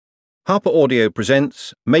Harper Audio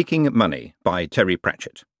presents Making Money by Terry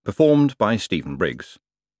Pratchett, performed by Stephen Briggs.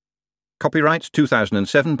 Copyright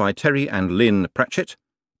 2007 by Terry and Lynn Pratchett.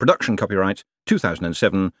 Production copyright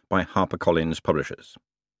 2007 by HarperCollins Publishers.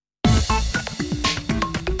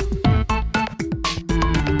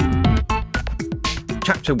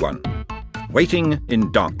 Chapter 1. Waiting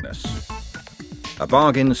in Darkness. A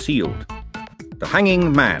bargain sealed. The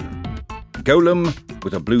Hanging Man. Golem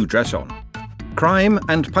with a blue dress on. Crime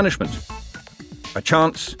and punishment. A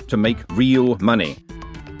chance to make real money.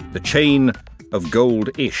 The chain of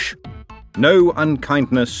gold-ish. No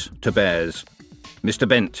unkindness to bears. Mr.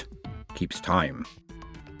 Bent keeps time.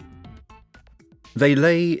 They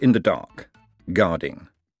lay in the dark, guarding.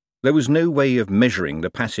 There was no way of measuring the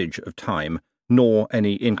passage of time, nor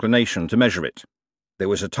any inclination to measure it. There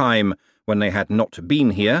was a time when they had not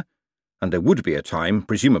been here, and there would be a time,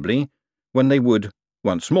 presumably, when they would,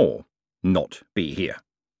 once more, not be here.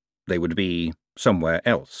 They would be somewhere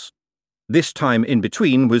else. This time in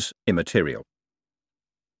between was immaterial.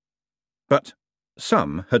 But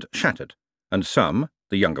some had shattered, and some,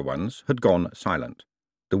 the younger ones, had gone silent.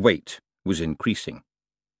 The weight was increasing.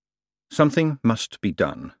 Something must be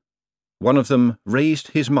done. One of them raised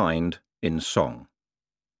his mind in song.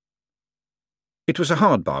 It was a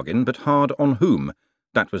hard bargain, but hard on whom?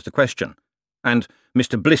 That was the question. And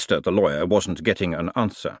Mr. Blister, the lawyer, wasn't getting an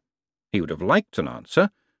answer. He would have liked an answer.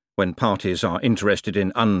 When parties are interested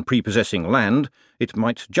in unprepossessing land, it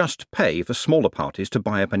might just pay for smaller parties to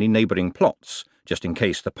buy up any neighbouring plots, just in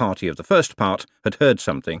case the party of the first part had heard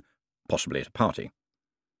something, possibly at a party.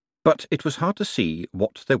 But it was hard to see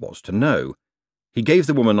what there was to know. He gave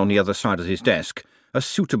the woman on the other side of his desk a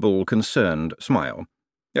suitable, concerned smile.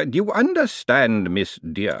 "You understand, Miss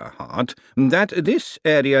Dearheart, that this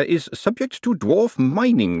area is subject to dwarf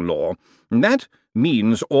mining law. That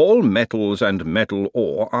means all metals and metal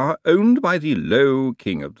ore are owned by the low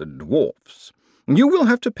king of the dwarfs. You will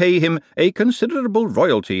have to pay him a considerable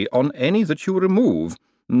royalty on any that you remove.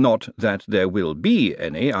 Not that there will be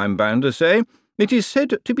any, I'm bound to say. It is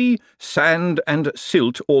said to be sand and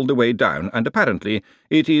silt all the way down, and apparently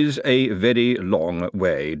it is a very long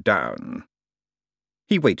way down."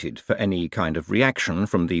 He waited for any kind of reaction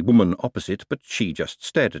from the woman opposite, but she just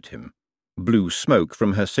stared at him. Blue smoke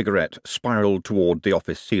from her cigarette spiralled toward the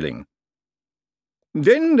office ceiling.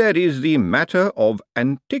 "Then there is the matter of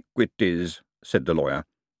antiquities," said the lawyer,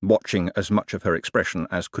 watching as much of her expression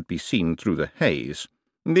as could be seen through the haze.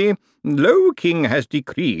 "The Low King has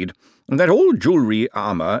decreed that all jewellery,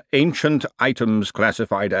 armour, ancient items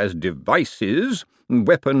classified as devices,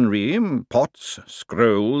 weaponry, pots,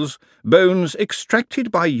 scrolls, bones extracted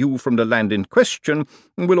by you from the land in question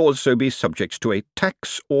will also be subject to a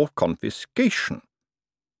tax or confiscation."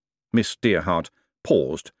 Miss Dearheart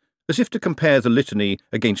paused, as if to compare the litany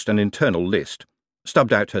against an internal list,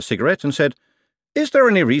 stubbed out her cigarette and said, "Is there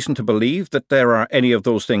any reason to believe that there are any of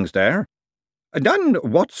those things there?" "None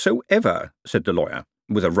whatsoever," said the lawyer,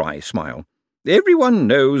 with a wry smile. "Everyone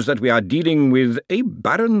knows that we are dealing with a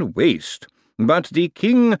barren waste, but the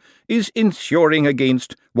king is insuring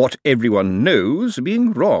against what everyone knows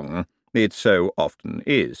being wrong. It so often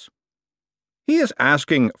is. He is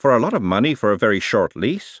asking for a lot of money for a very short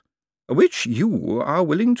lease, which you are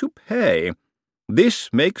willing to pay. This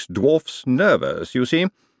makes dwarfs nervous, you see.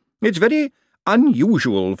 It's very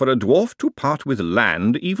unusual for a dwarf to part with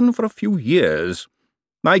land even for a few years.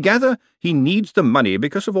 I gather he needs the money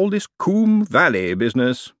because of all this Coombe Valley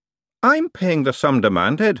business. I'm paying the sum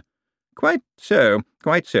demanded." "Quite so,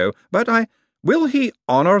 but will he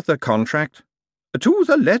honour the contract?" "To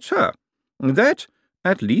the letter. That,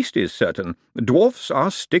 at least, is certain. Dwarfs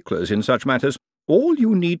are sticklers in such matters. All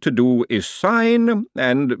you need to do is sign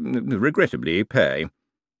and, regrettably, pay."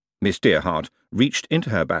 Miss Dearheart reached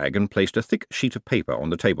into her bag and placed a thick sheet of paper on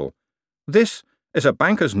the table. "This is a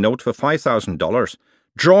banker's note for $5,000,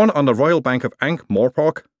 drawn on the Royal Bank of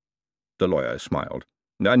Ankh-Morpork." The lawyer smiled.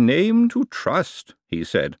 "A name to trust," he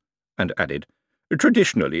said, and added,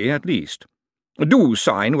 "traditionally, at least. Do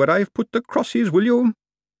sign where I've put the crosses, will you?"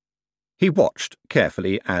 He watched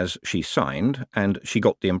carefully as she signed, and she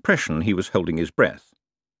got the impression he was holding his breath.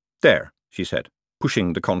 "There," she said,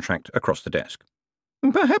 pushing the contract across the desk.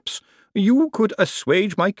 "Perhaps you could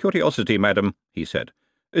assuage my curiosity, madam," he said,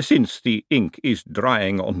 "since the ink is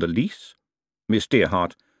drying on the lease." Miss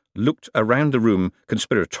Dearheart looked around the room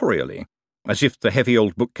conspiratorially, as if the heavy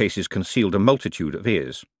old bookcases concealed a multitude of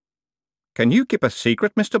ears. "Can you keep a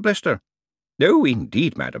secret, Mr. Blister?" "Oh,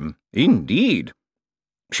 indeed, madam, indeed."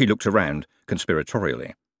 She looked around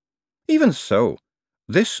conspiratorially. "Even so,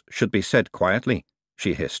 this should be said quietly,"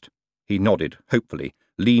 she hissed. He nodded, hopefully,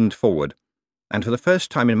 leaned forward. and for the first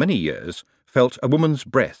time in many years felt a woman's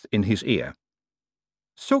breath in his ear.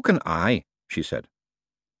 "So can I," she said.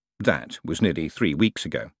 That was nearly 3 weeks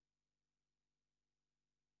ago.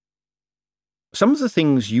 Some of the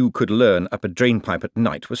things you could learn up a drainpipe at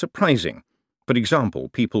night were surprising. For example,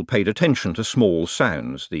 people paid attention to small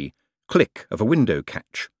sounds, the click of a window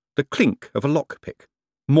catch, the clink of a lockpick,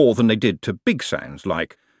 more than they did to big sounds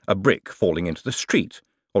like a brick falling into the street,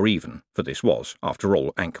 or even, for this was, after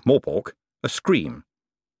all, Ankh-Morpork, a scream.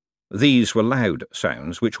 These were loud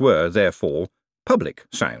sounds, which were, therefore, public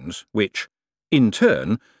sounds, which, in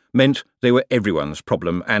turn, meant they were everyone's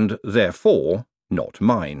problem and, therefore, not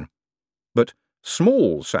mine. But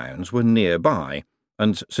small sounds were nearby,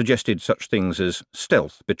 and suggested such things as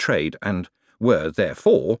stealth betrayed and were,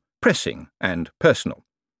 therefore, pressing and personal.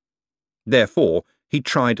 Therefore, he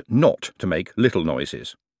tried not to make little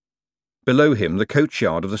noises. Below him, the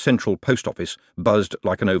coachyard of the central post office buzzed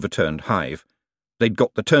like an overturned hive. They'd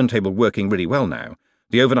got the turntable working really well now.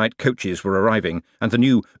 The overnight coaches were arriving, and the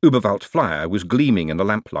new Uberwald flyer was gleaming in the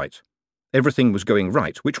lamplight. Everything was going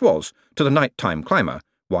right, which was, to the night-time climber,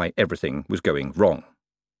 why everything was going wrong.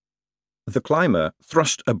 The climber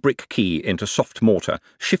thrust a brick key into soft mortar,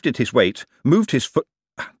 shifted his weight, moved his foot—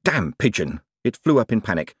 Damn pigeon! It flew up in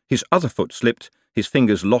panic. His other foot slipped, his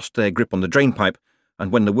fingers lost their grip on the drainpipe,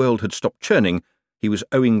 and when the world had stopped churning, he was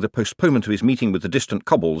owing the postponement of his meeting with the distant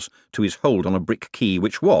cobbles to his hold on a brick key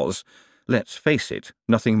which was, let's face it,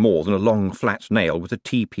 nothing more than a long flat nail with a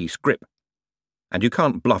T-piece grip. And you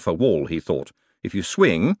can't bluff a wall, he thought. If you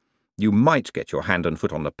swing, you might get your hand and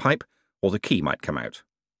foot on the pipe, or the key might come out.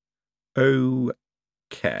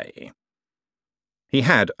 OK. He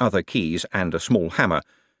had other keys and a small hammer.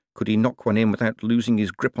 Could he knock one in without losing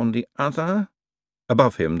his grip on the other?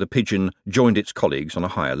 Above him, the pigeon joined its colleagues on a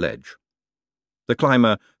higher ledge. The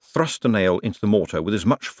climber thrust the nail into the mortar with as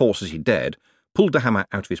much force as he dared, pulled the hammer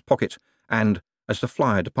out of his pocket, and, as the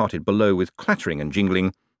flyer departed below with clattering and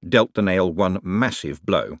jingling, dealt the nail one massive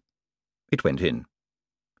blow. It went in.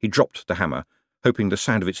 He dropped the hammer, hoping the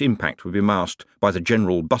sound of its impact would be masked by the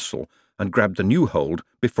general bustle, and grabbed the new hold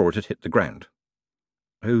before it had hit the ground.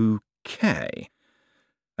 OK.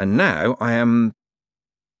 And now I am—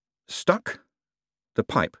 stuck? The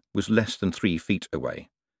pipe was less than 3 feet away.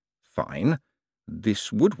 Fine.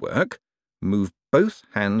 This would work. Move both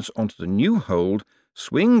hands onto the new hold,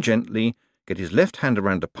 swing gently, get his left hand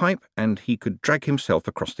around the pipe, and he could drag himself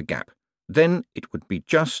across the gap. Then it would be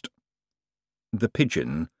just— The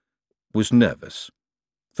pigeon was nervous.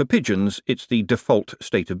 For pigeons, it's the default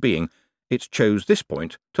state of being. It chose this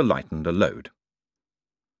point to lighten the load.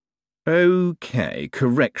 OK,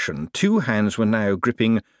 correction. 2 hands were now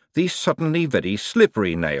gripping the suddenly very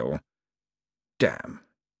slippery nail. Damn.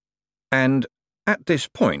 And at this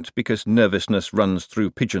point, because nervousness runs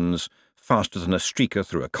through pigeons faster than a streaker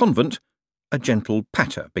through a convent, a gentle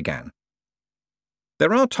patter began.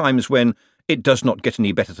 There are times when "it does not get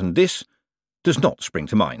any better than this" does not spring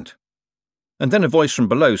to mind. And then a voice from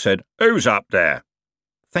below said, "Who's up there?"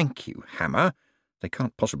 "Thank you, Hammer. They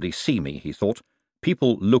can't possibly see me," he thought.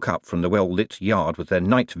 "People look up from the well-lit yard with their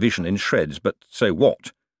night vision in shreds, but so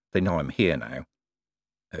what? They know I'm here now."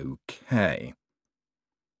 OK.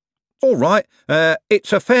 "All right,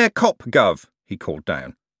 it's a fair cop, Gov," he called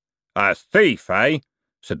down. "A thief, eh?"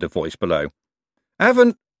 said the voice below.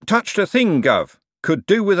 "Haven't touched a thing, Gov. Could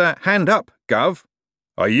do with a hand up, Gov."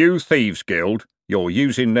 "Are you Thieves' Guild? You're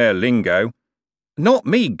using their lingo." "Not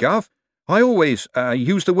me, Gov. I always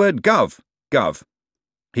use the word Gov.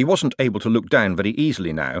 He wasn't able to look down very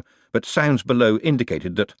easily now, but sounds below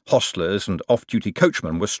indicated that hostlers and off-duty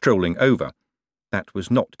coachmen were strolling over. That was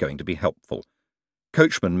not going to be helpful.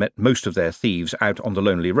 Coachmen met most of their thieves out on the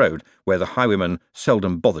lonely road, where the highwaymen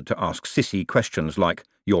seldom bothered to ask sissy questions like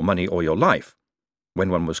your money or your life. When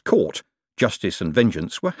one was caught, justice and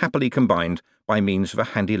vengeance were happily combined by means of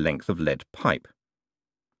a handy length of lead pipe.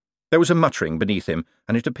 There was a muttering beneath him,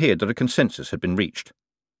 and it appeared that a consensus had been reached.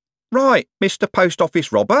 "Right, Mr. Post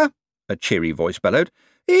Office Robber," a cheery voice bellowed.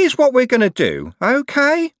 "Here's what we're going to do,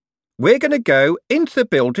 OK? We're going to go into the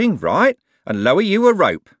building, right, and lower you a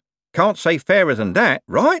rope. Can't say fairer than that,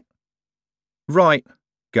 right?" "Right,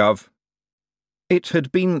 Gov." It had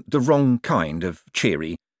been the wrong kind of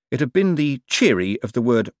cheery. It had been the cheery of the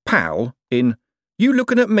word pal in "You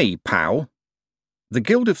looking at me, pal?" The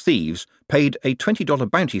Guild of Thieves paid a $20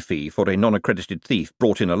 bounty fee for a non-accredited thief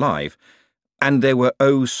brought in alive, and there were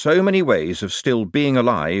so many ways of still being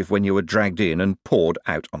alive when you were dragged in and poured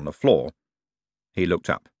out on the floor. He looked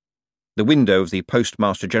up. The window of the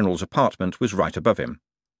Postmaster General's apartment was right above him.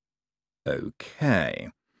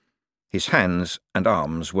 OK. His hands and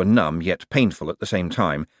arms were numb yet painful at the same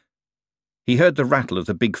time. He heard the rattle of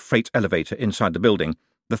the big freight elevator inside the building,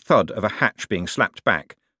 the thud of a hatch being slapped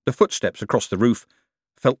back, the footsteps across the roof,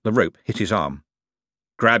 felt the rope hit his arm.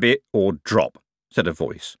 "Grab it or drop," said a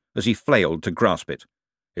voice, as he flailed to grasp it.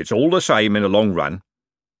 "It's all the same in the long run."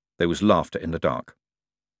 There was laughter in the dark.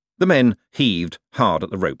 The men heaved hard at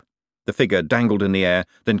the rope. The figure dangled in the air,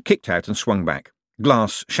 then kicked out and swung back.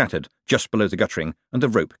 Glass shattered just below the guttering, and the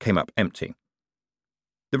rope came up empty.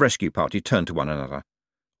 The rescue party turned to one another.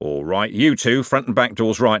 "All right, you two, front and back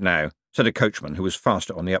doors right now," said a coachman who was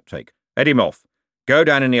faster on the uptake. "Head him off. Go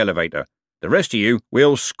down in the elevator. The rest of you,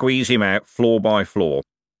 we'll squeeze him out floor by floor."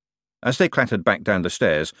 As they clattered back down the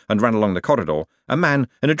stairs and ran along the corridor, a man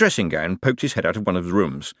in a dressing gown poked his head out of one of the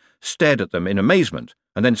rooms, stared at them in amazement,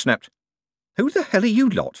 and then snapped, "Who the hell are you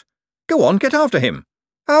lot? Go on, get after him."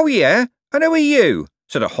 "Oh, yeah, and who are you?"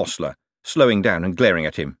 said a hostler, slowing down and glaring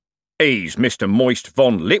at him. "He's Mr. Moist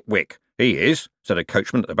von Lipwick, he is," said a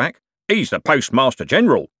coachman at the back. "He's the Postmaster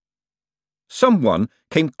General." "Someone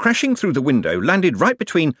came crashing through the window, landed right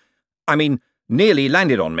between— nearly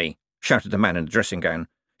landed on me," shouted the man in the dressing gown.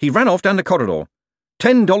 "He ran off down the corridor.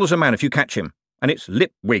 $10 a man if you catch him. And it's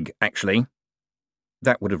Lipwig, actually."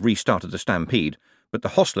 That would have restarted the stampede, but the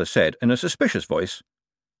hostler said in a suspicious voice,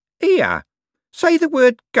 "Here, say the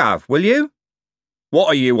word gov, will you?" "What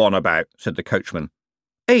are you on about?" said the coachman.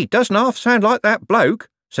 "He doesn't half sound like that bloke,"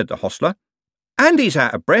 said the hostler. "And he's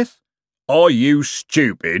out of breath." "Are you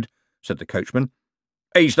stupid?" said the coachman.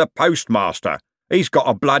 "He's the postmaster. He's got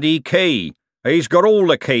a bloody key. He's got all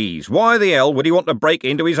the keys. Why the hell would he want to break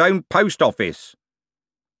into his own post office?"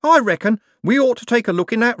 "I reckon we ought to take a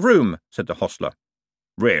look in that room," said the hostler.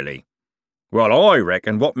 "Really? Well, I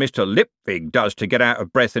reckon what Mr. Lipwig does to get out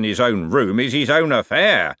of breath in his own room is his own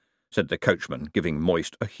affair," said the coachman, giving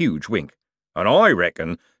Moist a huge wink. "And I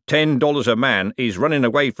reckon $10 a man is running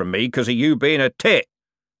away from me 'cause of you being a tit.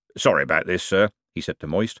 Sorry about this, sir," he said to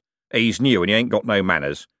Moist. "He's new and he ain't got no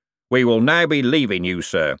manners. We will now be leaving you,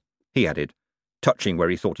 sir," he added, touching where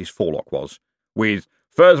he thought his forelock was, "with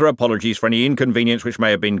further apologies for any inconvenience which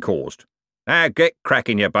may have been caused. Now get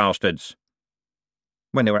cracking, you bastards."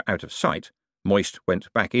 When they were out of sight, Moist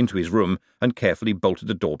went back into his room and carefully bolted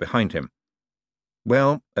the door behind him.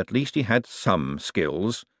 Well, at least he had some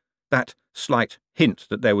skills. That slight hint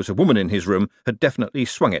that there was a woman in his room had definitely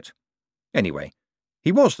swung it. Anyway,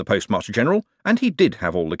 he was the Postmaster General, and he did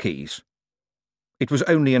have all the keys. It was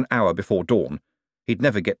only an hour before dawn. He'd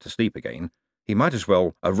never get to sleep again. He might as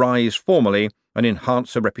well arise formally and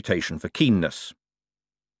enhance a reputation for keenness.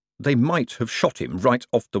 They might have shot him right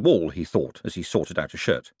off the wall, he thought, as he sorted out a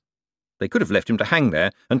shirt. They could have left him to hang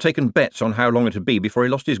there and taken bets on how long it would be before he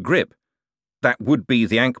lost his grip. That would be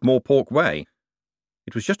the Ankh-Morpork way.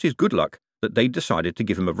 It was just his good luck that they'd decided to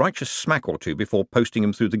give him a righteous smack or two before posting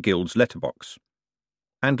him through the guild's letterbox.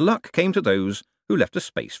 And luck came to those who left a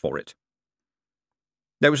space for it.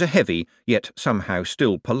 There was a heavy, yet somehow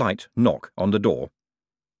still polite, knock on the door.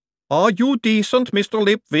 "Are you decent, Mr.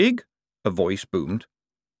 Lipwig?" a voice boomed.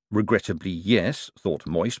 Regrettably, yes, thought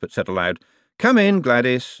Moist, but said aloud, "Come in,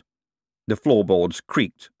 Gladys." The floorboards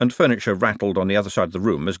creaked and furniture rattled on the other side of the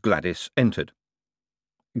room as Gladys entered.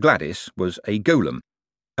 Gladys was a golem,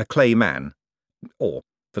 a clay man, or,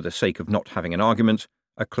 for the sake of not having an argument,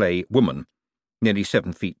 a clay woman, nearly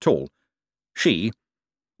 7 feet tall. She—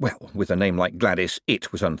 well, with a name like Gladys,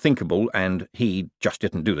 it was unthinkable, and he just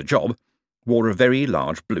didn't do the job— wore a very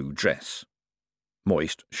large blue dress.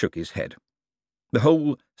 Moist shook his head. The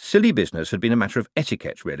whole silly business had been a matter of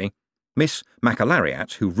etiquette, really. Miss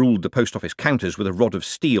Macalariat, who ruled the post office counters with a rod of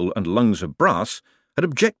steel and lungs of brass, had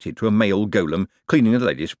objected to a male golem cleaning the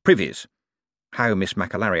ladies' privies. How Miss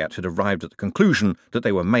Macalariat had arrived at the conclusion that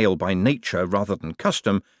they were male by nature rather than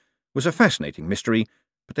custom was a fascinating mystery,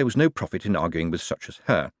 but there was no profit in arguing with such as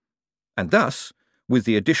her. And thus, with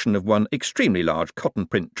the addition of one extremely large cotton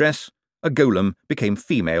print dress, a golem became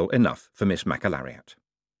female enough for Miss Macalariat.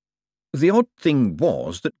 The odd thing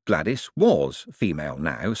was that Gladys was female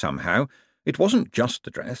now, somehow. It wasn't just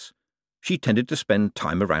the dress. She tended to spend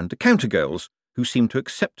time around the counter girls, who seemed to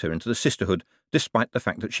accept her into the sisterhood, despite the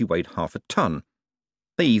fact that she weighed half a ton.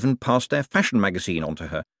 They even passed their fashion magazine on to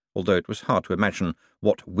her, although it was hard to imagine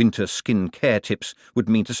what winter skin care tips would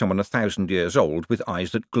mean to someone 1,000 years old with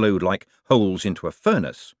eyes that glowed like holes into a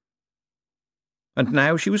furnace. And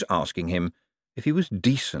now she was asking him if he was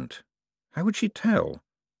decent. How would she tell?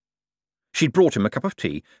 She'd brought him a cup of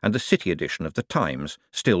tea and the city edition of the Times,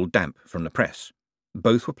 still damp from the press.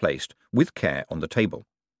 Both were placed, with care, on the table.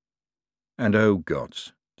 And oh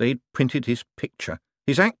gods, they'd printed his picture,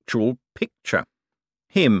 his actual picture.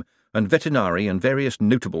 Him and Veterinary and various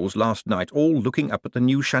notables last night all looking up at the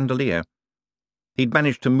new chandelier. He'd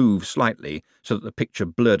managed to move slightly so that the picture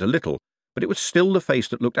blurred a little, but it was still the face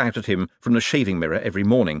that looked out at him from the shaving mirror every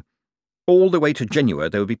morning. All the way to Genua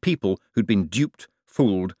there would be people who'd been duped,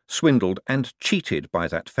 fooled, swindled, and cheated by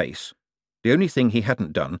that face. The only thing he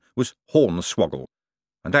hadn't done was hornswoggle,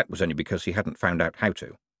 and that was only because he hadn't found out how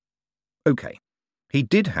to. OK, he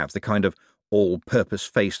did have the kind of all-purpose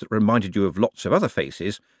face that reminded you of lots of other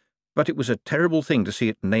faces, but it was a terrible thing to see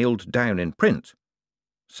it nailed down in print.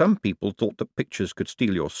 Some people thought that pictures could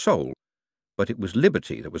steal your soul, but it was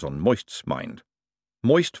liberty that was on Moist's mind.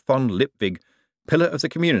 Moist von Lipwig, pillar of the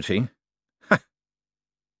community. Ha!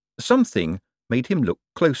 Something made him look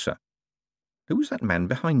closer. Who was that man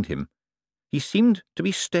behind him? He seemed to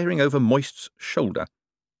be staring over Moist's shoulder.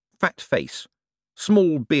 Fat face,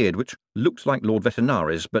 small beard which looked like Lord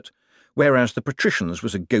Vetinari's, but whereas the patrician's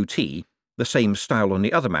was a goatee, the same style on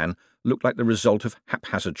the other man looked like the result of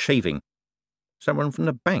haphazard shaving. Someone from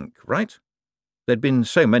the bank, right? There'd been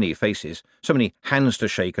so many faces, so many hands to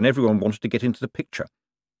shake, and everyone wanted to get into the picture.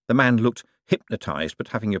 The man looked hypnotised, but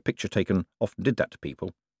having your picture taken often did that to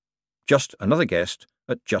people. Just another guest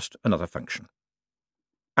at just another function.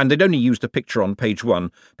 And they'd only used the picture on page 1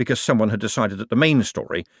 because someone had decided that the main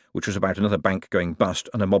story, which was about another bank going bust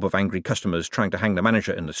and a mob of angry customers trying to hang the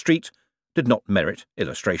manager in the street, did not merit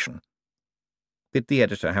illustration. Did the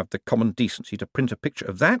editor have the common decency to print a picture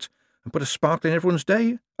of that and put a sparkle in everyone's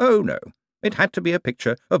day? Oh, no. It had to be a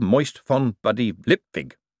picture of Moist von Buddy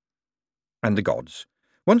Lipwig. And the gods,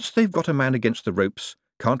 once they've got a man against the ropes,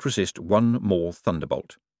 can't resist one more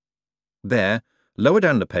thunderbolt. There, lower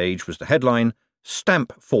down the page, was the headline,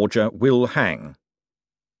 "Stamp Forger Will Hang."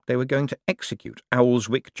 They were going to execute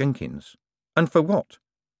Owlswick Jenkins. And for what?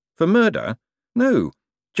 For murder? No,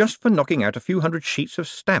 just for knocking out a few hundred sheets of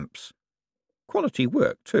stamps. Quality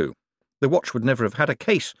work, too. The watch would never have had a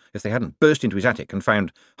case if they hadn't burst into his attic and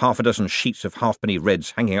found half a dozen sheets of halfpenny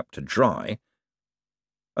reds hanging up to dry.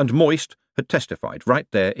 And Moist had testified right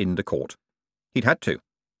there in the court. He'd had to.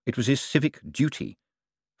 It was his civic duty.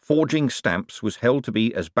 Forging stamps was held to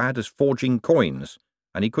be as bad as forging coins,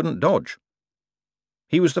 and he couldn't dodge.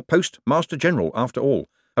 He was the Postmaster General, after all,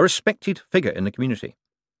 a respected figure in the community.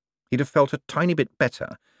 He'd have felt a tiny bit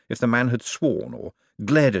better if the man had sworn or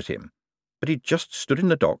glared at him, but he'd just stood in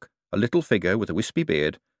the dock, a little figure with a wispy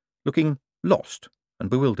beard, looking lost and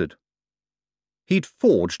bewildered. He'd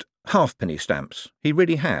forged halfpenny stamps. He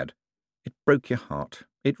really had. It broke your heart.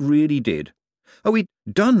 It really did. Oh, he'd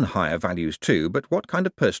done higher values too, but what kind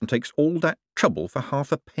of person takes all that trouble for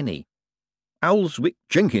half a penny? Owlswick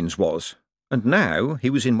Jenkins was, and now he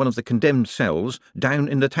was in one of the condemned cells down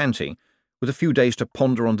in the Tanty, with a few days to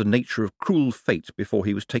ponder on the nature of cruel fate before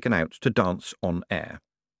he was taken out to dance on air.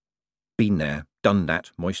 Been there, done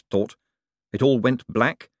that, Moist thought. It all went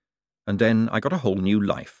black, and then I got a whole new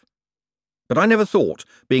life. But I never thought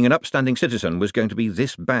being an upstanding citizen was going to be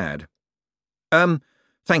this bad.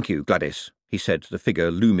 Thank you, Gladys, he said to the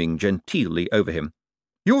figure looming genteelly over him.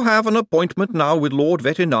 You have an appointment now with Lord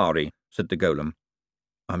Vetinari, said the golem.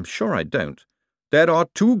 I'm sure I don't. There are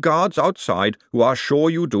 2 guards outside who are sure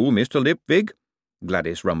you do, Mr. Lipwig,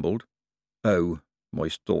 Gladys rumbled. Oh,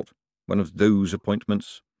 Moist thought, one of those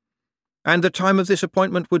appointments. And the time of this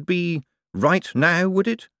appointment would be right now, would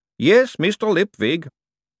it? Yes, Mr. Lipwig.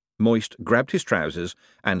 Moist grabbed his trousers,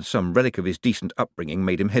 and some relic of his decent upbringing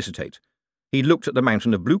made him hesitate. He looked at the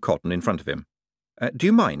mountain of blue cotton in front of him. Do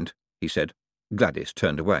you mind? He said. Gladys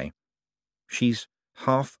turned away. She's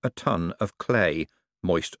half a ton of clay,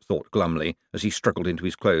 Moist thought glumly as he struggled into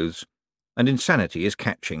his clothes. And insanity is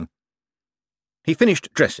catching. He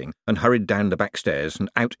finished dressing and hurried down the back stairs and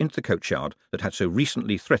out into the coachyard that had so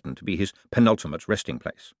recently threatened to be his penultimate resting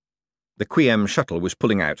place. The Quiem shuttle was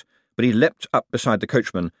pulling out, but he leapt up beside the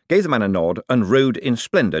coachman, gave the man a nod, and rode in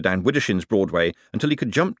splendour down Widdershins Broadway until he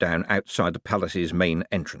could jump down outside the palace's main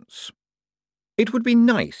entrance. It would be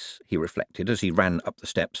nice, he reflected as he ran up the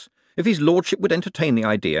steps, if his lordship would entertain the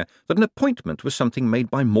idea that an appointment was something made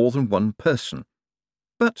by more than one person.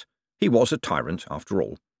 But he was a tyrant, after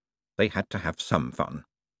all. They had to have some fun.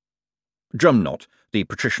 Drumknot, the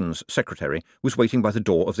patrician's secretary, was waiting by the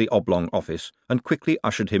door of the oblong office and quickly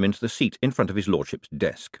ushered him into the seat in front of his lordship's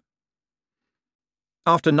desk.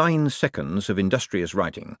 After 9 seconds of industrious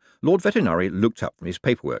writing, Lord Vetinari looked up from his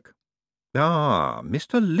paperwork. "Ah,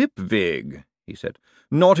 Mr. Lipwig," he said,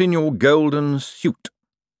 "not in your golden suit.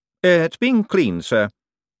 It's being cleaned, sir.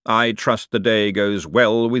 I trust the day goes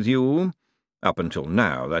well with you. Up until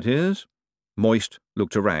now, that is." Moist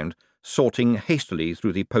looked around, sorting hastily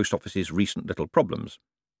through the post office's recent little problems.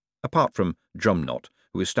 Apart from Drumknot,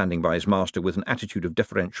 who was standing by his master with an attitude of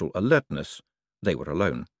deferential alertness, they were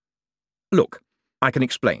alone. "Look, I can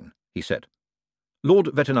explain," he said. Lord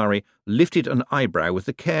Veterinary lifted an eyebrow with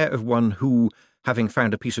the care of one who, having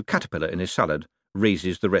found a piece of caterpillar in his salad,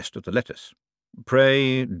 raises the rest of the lettuce.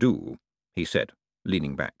 "Pray do," he said,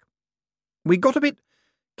 leaning back. "We got a bit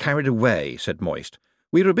carried away," said Moist.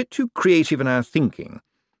 "We were a bit too creative in our thinking.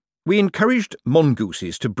 We encouraged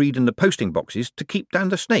mongooses to breed in the posting boxes to keep down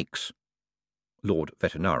the snakes." Lord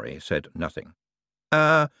Veterinary said nothing.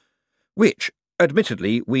 Which,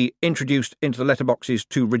 admittedly, we introduced into the letterboxes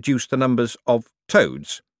to reduce the numbers of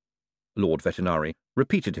toads." Lord Veterinary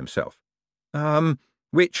repeated himself.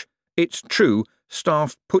 Which, it's true,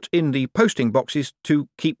 staff put in the posting boxes to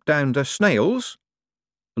keep down the snails?"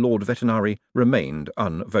 Lord Veterinary remained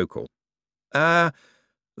unvocal.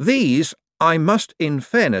 These, I must in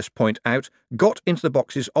fairness point out, got into the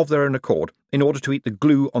boxes of their own accord in order to eat the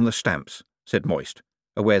glue on the stamps," said Moist,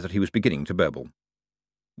 aware that he was beginning to burble.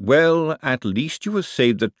 "Well, at least you have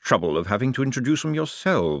saved the trouble of having to introduce them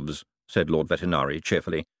yourselves," said Lord Veterinary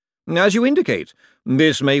cheerfully. "As you indicate,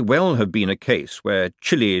 this may well have been a case where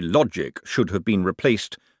chilly logic should have been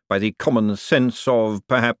replaced by the common sense of,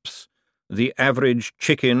 perhaps, the average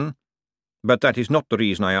chicken, but that is not the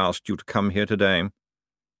reason I asked you to come here today.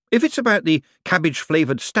 If it's about the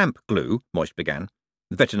cabbage-flavoured stamp glue," Moist began.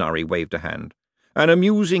 The Veterinary waved a hand. "An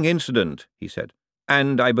amusing incident," he said,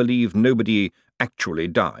 "and I believe nobody actually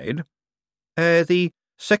died." The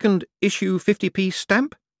second issue 50p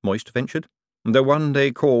stamp?" Moist ventured. "The one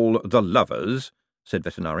they call the Lovers," said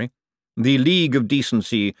Veterinary. "The League of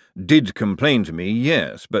Decency did complain to me,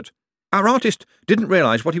 yes, but our artist didn't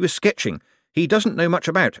realise what he was sketching. He doesn't know much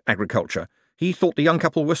about agriculture. He thought the young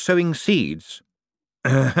couple were sowing seeds."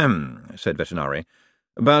 "Ahem," said Veterinary.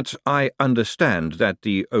 "But I understand that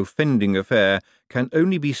the offending affair can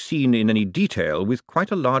only be seen in any detail with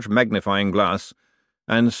quite a large magnifying glass,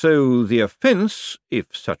 and so the offence,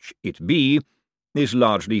 if such it be, is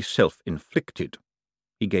largely self-inflicted."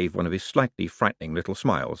 He gave one of his slightly frightening little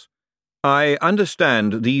smiles. "I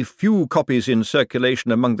understand the few copies in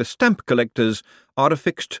circulation among the stamp collectors are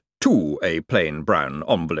affixed to a plain brown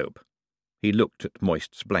envelope." He looked at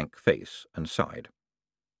Moist's blank face and sighed.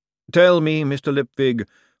 "Tell me, Mr. Lipwig,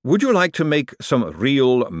 would you like to make some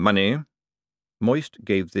real money?" Moist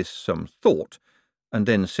gave this some thought, and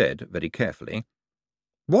then said, very carefully,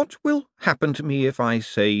 "What will happen to me if I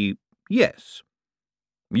say yes?"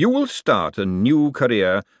 "You will start a new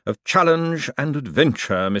career of challenge and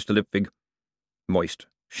adventure, Mr. Lipwig." Moist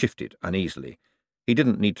shifted uneasily. He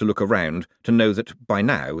didn't need to look around to know that by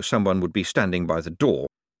now someone would be standing by the door,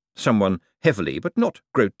 someone heavily but not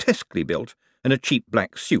grotesquely built, in a cheap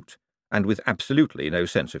black suit, and with absolutely no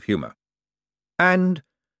sense of humour. "And,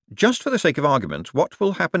 just for the sake of argument, what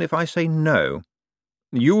will happen if I say no?"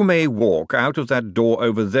 "You may walk out of that door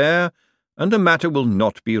over there, and the matter will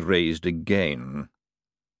not be raised again."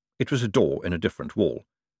 It was a door in a different wall.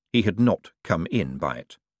 He had not come in by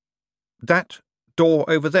it. "That door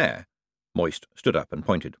over there?" Moist stood up and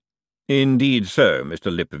pointed. "Indeed so,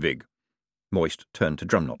 Mr. Lipwig." Moist turned to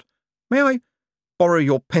Drumknot. "May I borrow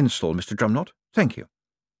your pencil, Mr. Drumknot? Thank you."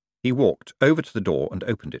 He walked over to the door and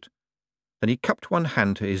opened it. Then he cupped one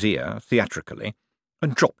hand to his ear, theatrically,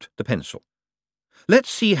 and dropped the pencil.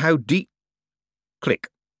 "Let's see how deep—" Click.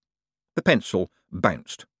 The pencil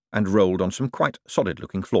bounced and rolled on some quite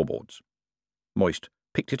solid-looking floorboards. Moist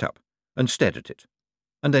picked it up and stared at it,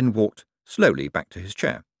 and then walked slowly back to his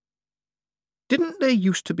chair. "Didn't there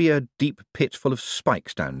used to be a deep pit full of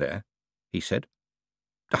spikes down there?" he said.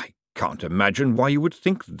 "I can't imagine why you would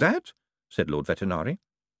think that," said Lord Veterinary.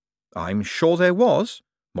 "I'm sure there was,"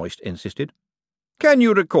 Moist insisted. "Can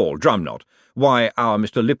you recall, Drumknot, why our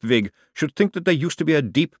Mr. Lipwig should think that there used to be a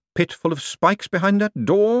deep pit full of spikes behind that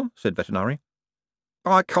door?" said Veterinary.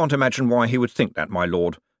 "I can't imagine why he would think that, my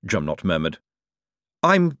lord," Drumknot murmured.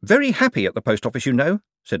 "I'm very happy at the post office, you know,"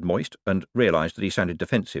 said Moist, and realised that he sounded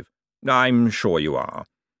defensive. "I'm sure you are.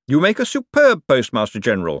 You make a superb Postmaster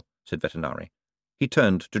General," said Veterinary. He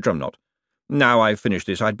turned to Drumknot. "Now I've finished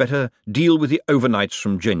this, I'd better deal with the overnights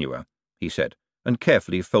from Genua," he said, and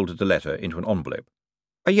carefully folded the letter into an envelope.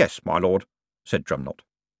 "Yes, my lord," said Drumknot.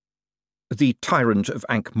 The tyrant of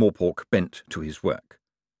Ankh-Morpork bent to his work.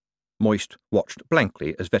 Moist watched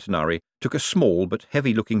blankly as Veterinary took a small but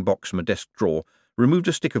heavy-looking box from a desk drawer, removed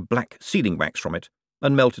a stick of black sealing wax from it,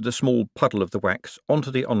 and melted a small puddle of the wax onto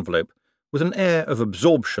the envelope with an air of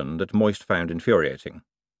absorption that Moist found infuriating.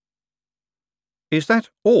 "Is that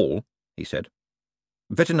all?" he said.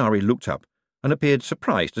 Veterinary looked up and appeared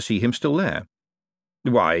surprised to see him still there.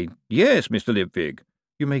 "Why, yes, Mr. Lipwig.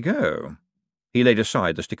 You may go." He laid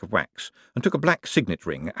aside the stick of wax and took a black signet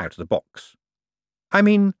ring out of the box. "I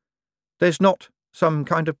mean, there's not some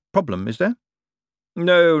kind of problem, is there?"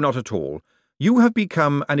 "No, not at all. "You have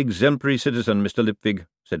become an exemplary citizen, Mr. Lipwig,"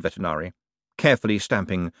 said Vetinari, carefully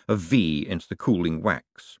stamping a V into the cooling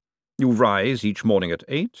wax. "You rise each morning at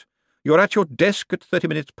 8. You are at your desk at 30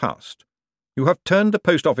 minutes past. You have turned the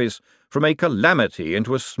post office from a calamity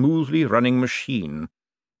into a smoothly running machine.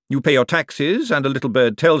 You pay your taxes, and a little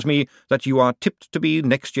bird tells me that you are tipped to be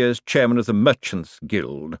next year's chairman of the Merchants'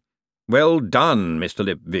 Guild. Well done, Mr.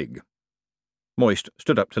 Lipwig." Moist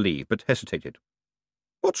stood up to leave, but hesitated.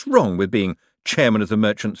 "What's wrong with being chairman of the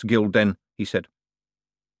Merchants' Guild, then?" he said.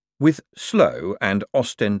 With slow and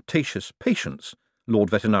ostentatious patience,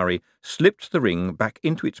 Lord Vetinari slipped the ring back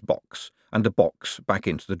into its box, and the box back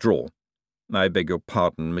into the drawer. "I beg your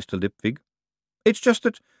pardon, Mr. Lipwig." "It's just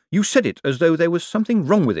that you said it as though there was something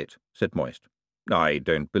wrong with it," said Moist. "I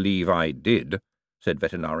don't believe I did," said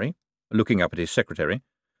Vetinari, looking up at his secretary.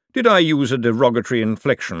 "Did I use a derogatory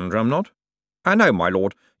inflection, Drumknot?" "No, my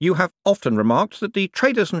lord. You have often remarked that the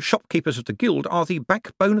traders and shopkeepers of the guild are the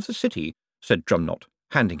backbone of the city," said Drumknot,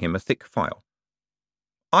 handing him a thick file.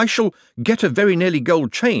 "I shall get a very nearly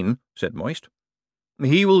gold chain," said Moist.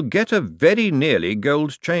 "He will get a very nearly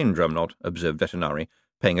gold chain, Drumknot," observed Vetinari,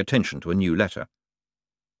 paying attention to a new letter.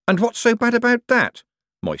 "And what's so bad about that?"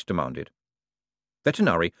 Moist demanded.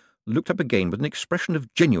 Vetinari looked up again with an expression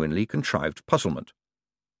of genuinely contrived puzzlement.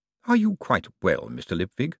 "Are you quite well, Mr.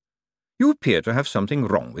 Lipwig? You appear to have something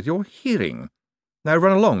wrong with your hearing. Now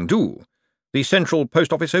run along, do. The Central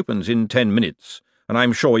Post Office opens in 10 minutes, and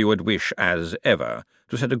I'm sure you would wish, as ever,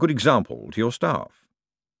 to set a good example to your staff."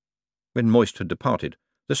 When Moist had departed,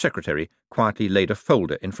 the secretary quietly laid a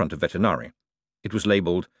folder in front of Vetinari. It was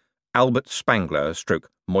labelled Albert Spangler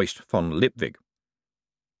 / Moist von Lipwig.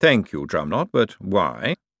 "Thank you, Drumknot, but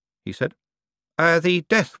why?" he said. The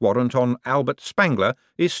death warrant on Albert Spangler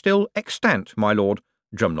is still extant, my lord,"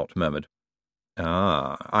 Drumknot murmured.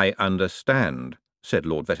 "Ah, I understand," said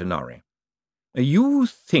Lord Vetinari. "You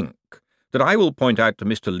think that I will point out to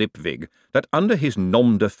Mr. Lipwig that under his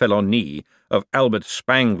nom de felony of Albert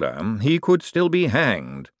Spangler he could still be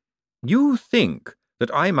hanged. You think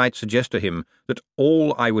that I might suggest to him that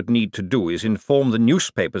all I would need to do is inform the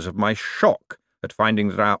newspapers of my shock at finding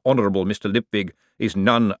that our honourable Mr. Lipwig is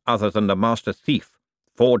none other than the master thief,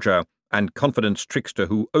 forger, and confidence trickster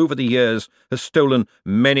who, over the years, has stolen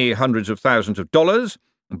many hundreds of thousands of dollars,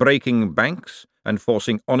 breaking banks and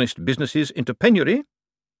forcing honest businesses into penury?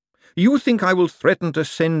 You think I will threaten to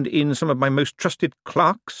send in some of my most trusted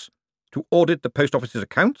clerks to audit the post office's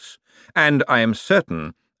accounts, and, I am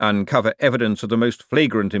certain, uncover evidence of the most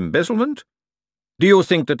flagrant embezzlement? Do you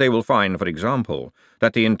think that they will find, for example,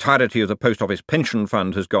 that the entirety of the post office pension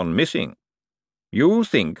fund has gone missing? You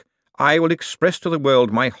think I will express to the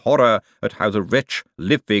world my horror at how the wretch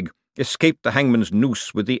Lipwig escaped the hangman's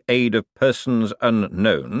noose with the aid of persons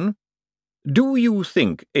unknown? Do you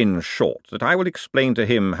think, in short, that I will explain to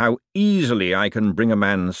him how easily I can bring a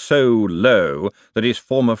man so low that his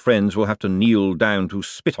former friends will have to kneel down to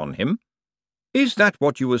spit on him? Is that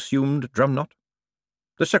what you assumed, Drumknot?"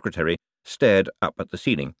 The secretary stared up at the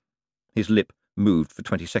ceiling. His lip moved for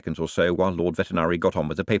 20 seconds or so while Lord Vetinari got on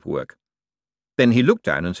with the paperwork. Then he looked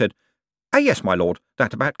down and said, "Yes, my lord,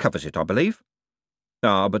 that about covers it, I believe."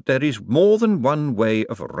 "Ah, but there is more than one way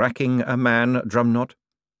of racking a man, Drumknot.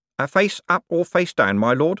 Face up or face down,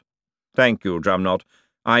 my lord?" "Thank you, Drumknot.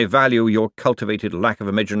 I value your cultivated lack of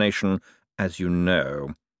imagination, as you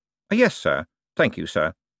know." "Yes, sir. Thank you,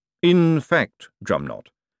 sir." "In fact, Drumknot,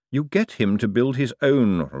 you get him to build his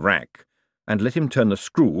own rack, and let him turn the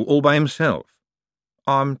screw all by himself."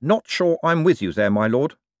 "I'm not sure I'm with you there, my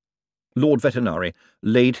lord." Lord Vetinari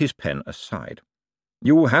laid his pen aside.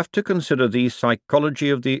 "You have to consider the psychology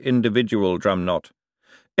of the individual, Drumknot.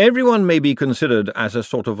 Everyone may be considered as a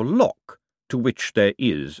sort of lock to which there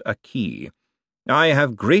is a key. I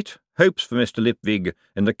have great hopes for Mr. Lipwig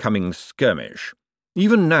in the coming skirmish.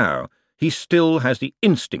 Even now, he still has the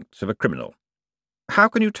instincts of a criminal." "How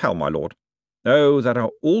can you tell, my lord?" "Oh, there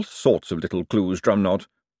are all sorts of little clues, Drumknot,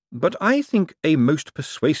 but I think a most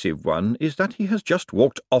persuasive one is that he has just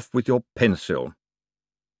walked off with your pencil."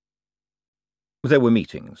 There were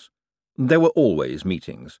meetings. There were always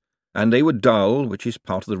meetings, and they were dull, which is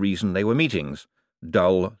part of the reason they were meetings.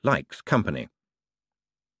 Dull likes company.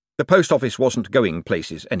 The post office wasn't going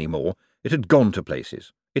places any more. It had gone to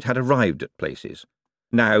places. It had arrived at places.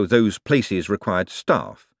 Now those places required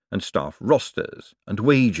staff, and staff rosters, and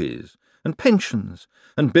wages, and pensions,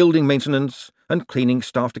 and building maintenance, and cleaning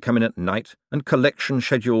staff to come in at night, and collection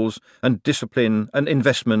schedules, and discipline, and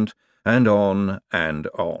investment, and on and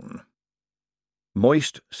on.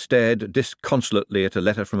 Moist stared disconsolately at a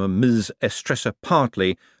letter from a Ms. Estressa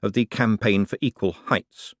Partley of the Campaign for Equal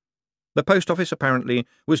Heights. The post office apparently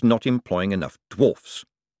was not employing enough dwarfs.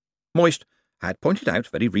 Moist had pointed out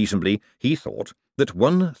very reasonably, he thought, that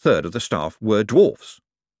 1/3 of the staff were dwarfs.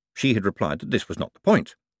 She had replied that this was not the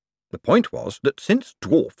point. The point was that since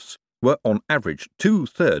dwarfs were on average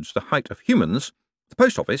 2/3 the height of humans, the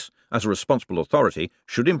post office, as a responsible authority,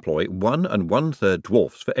 should employ 1 1/3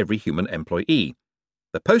 dwarfs for every human employee.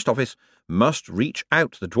 The post office must reach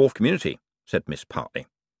out to the dwarf community, said Miss Partley.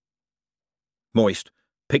 Moist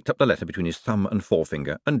picked up the letter between his thumb and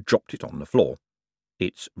forefinger and dropped it on the floor.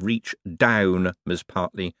 It's reach down, Miss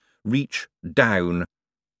Partley, reach down.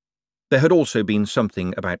 There had also been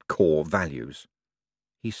something about core values.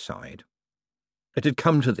 He sighed. It had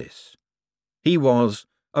come to this. He was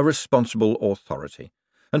a responsible authority,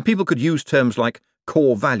 and people could use terms like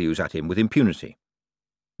core values at him with impunity.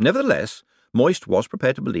 Nevertheless, Moist was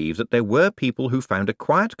prepared to believe that there were people who found a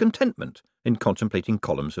quiet contentment in contemplating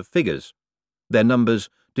columns of figures. Their numbers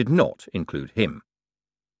did not include him.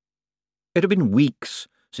 It had been weeks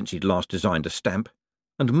since he'd last designed a stamp,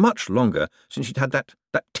 and much longer since he'd had that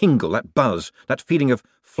tingle, that buzz, that feeling of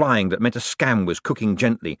flying that meant a scam was cooking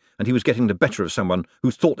gently and he was getting the better of someone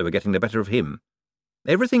who thought they were getting the better of him.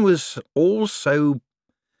 Everything was all so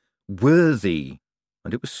worthy,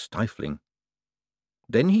 and it was stifling.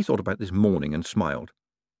 Then he thought about this morning and smiled.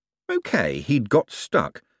 OK, he'd got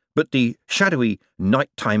stuck, but the shadowy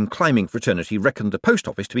nighttime climbing fraternity reckoned the post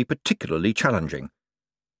office to be particularly challenging.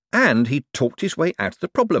 And he'd talked his way out of the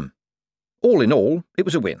problem. All in all, it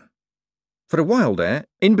was a win. For a while there,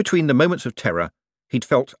 in between the moments of terror, he'd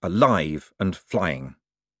felt alive and flying.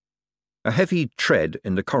 A heavy tread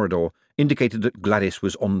in the corridor indicated that Gladys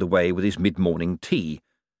was on the way with his mid-morning tea.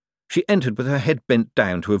 She entered with her head bent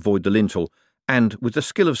down to avoid the lintel, and, with the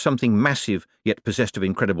skill of something massive yet possessed of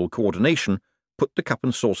incredible coordination, put the cup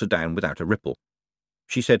and saucer down without a ripple.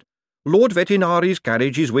 She said, "Lord Veterinari's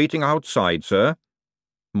carriage is waiting outside, sir."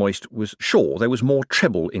 Moist was sure there was more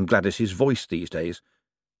treble in Gladys's voice these days.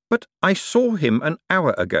 "But I saw him an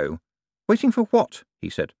hour ago." "Waiting for what?" he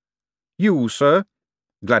said. "You, sir."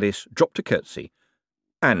 Gladys dropped a curtsy,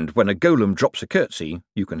 and when a golem drops a curtsy,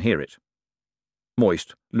 you can hear it.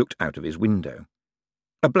 Moist looked out of his window.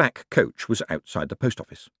 A black coach was outside the post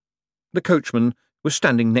office. The coachman was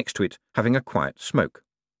standing next to it, having a quiet smoke.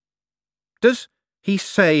 "Does he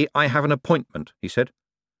say I have an appointment?" he said.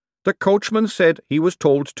 "The coachman said he was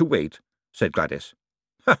told to wait," said Gladys.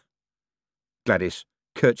 "Ha!" Gladys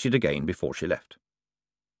curtsied again before she left.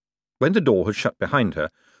 When the door had shut behind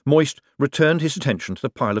her, Moist returned his attention to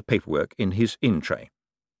the pile of paperwork in his in-tray.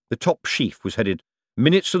 The top sheaf was headed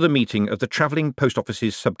 "Minutes of the meeting of the Travelling Post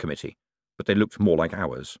Offices Subcommittee," but they looked more like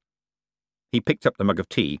hours. He picked up the mug of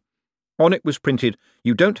tea. On it was printed,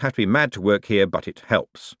 "You don't have to be mad to work here, but it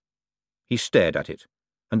helps." He stared at it,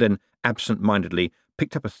 and then absent-mindedly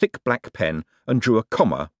picked up a thick black pen and drew a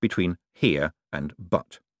comma between here and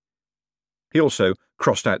but. He also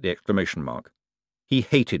crossed out the exclamation mark. He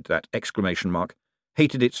hated that exclamation mark,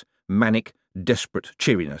 hated its manic, desperate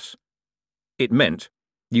cheeriness. It meant,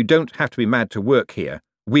 "You don't have to be mad to work here.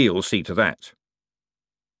 We'll see to that."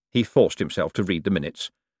 He forced himself to read the minutes,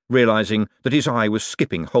 realising that his eye was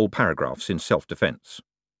skipping whole paragraphs in self-defence.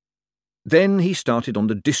 Then he started on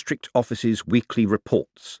the district office's weekly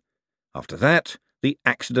reports. After that, the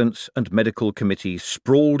Accidents and Medical Committee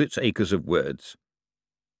sprawled its acres of words.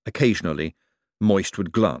 Occasionally, Moist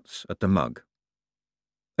would glance at the mug.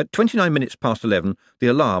 At 29 minutes past 11, the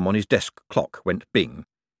alarm on his desk clock went bing.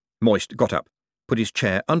 Moist got up, put his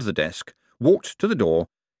chair under the desk, walked to the door,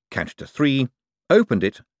 counted to 3, opened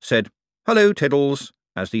it, said, "Hello, Tiddles,"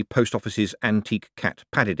 as the post office's antique cat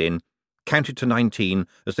padded in, counted to 19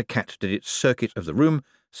 as the cat did its circuit of the room,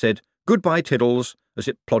 said, "Goodbye, Tiddles," as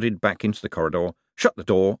it plodded back into the corridor, shut the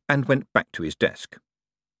door, and went back to his desk.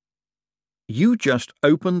 You just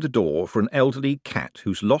opened the door for an elderly cat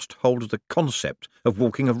who's lost hold of the concept of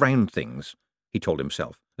walking around things, he told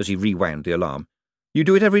himself as he rewound the alarm. You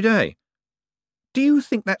do it every day. Do you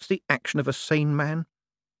think that's the action of a sane man?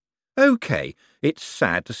 OK, it's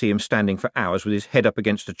sad to see him standing for hours with his head up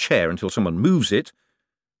against a chair until someone moves it,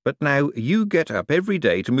 but now you get up every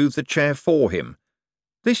day to move the chair for him.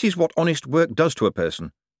 This is what honest work does to a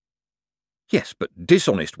person. Yes, but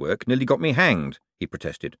dishonest work nearly got me hanged, he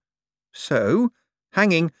protested. So,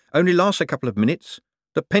 hanging only lasts a couple of minutes.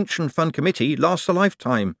 The Pension Fund Committee lasts a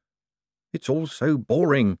lifetime. It's all so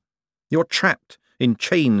boring. You're trapped in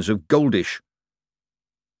chains of goldish.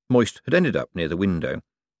 Moist had ended up near the window.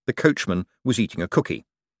 The coachman was eating a cookie.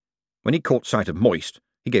 When he caught sight of Moist,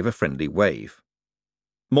 he gave a friendly wave.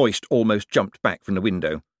 Moist almost jumped back from the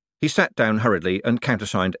window. He sat down hurriedly and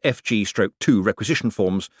countersigned FG-2 requisition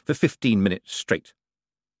forms for 15 minutes straight.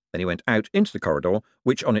 Then he went out into the corridor,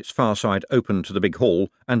 which on its far side opened to the big hall,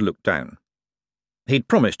 and looked down. He'd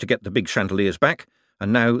promised to get the big chandeliers back,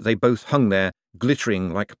 and now they both hung there,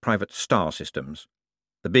 glittering like private star systems.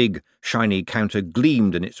 The big, shiny counter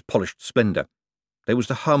gleamed in its polished splendour. There was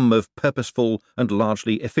the hum of purposeful and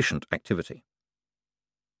largely efficient activity.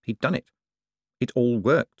 He'd done it. It all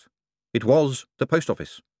worked. It was the post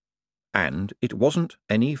office. And it wasn't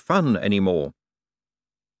any fun anymore.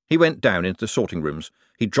 He went down into the sorting rooms.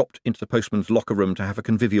 He dropped into the postman's locker room to have a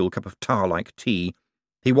convivial cup of tar-like tea.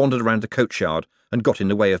 He wandered around the coachyard and got in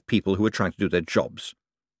the way of people who were trying to do their jobs.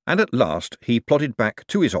 And at last he plodded back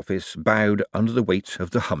to his office, bowed under the weight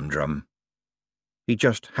of the humdrum. He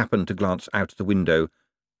just happened to glance out the window,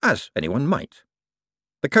 as anyone might.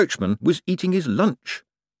 The coachman was eating his lunch.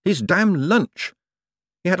 His damn lunch.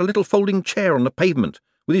 He had a little folding chair on the pavement,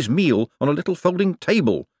 with his meal on a little folding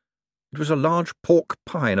table. It was a large pork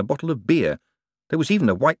pie and a bottle of beer. There was even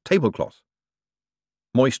a white tablecloth.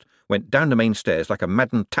 Moist went down the main stairs like a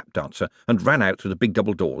maddened tap dancer and ran out through the big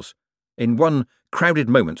double doors. In one crowded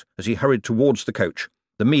moment, as he hurried towards the coach,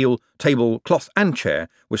 the meal, table, cloth and chair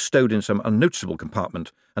was stowed in some unnoticeable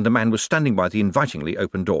compartment, and the man was standing by the invitingly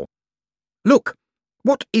open door. "Look!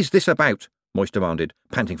 What is this about?" Moist demanded,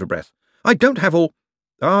 panting for breath. "I don't have all—"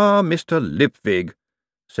 "Ah, Mr. Lipwig,"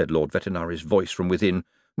 said Lord Veterinary's voice from within.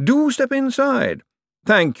 "Do step inside.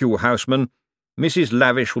 Thank you, houseman. Mrs.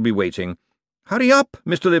 Lavish will be waiting. Hurry up,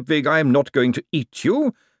 Mr. Lipwig, I am not going to eat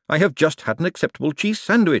you. I have just had an acceptable cheese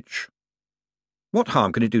sandwich." What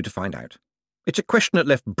harm can it do to find out? It's a question that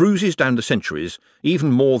left bruises down the centuries,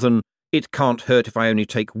 even more than "it can't hurt if I only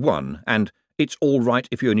take one," and "it's all right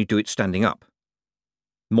if you only do it standing up."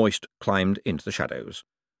 Moist climbed into the shadows.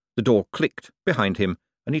 The door clicked behind him,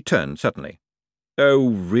 and he turned suddenly.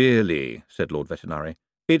 "Oh, really," said Lord Vetinari.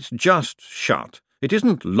 "It's just shut. It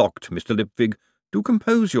isn't locked, Mr. Lipwig. Do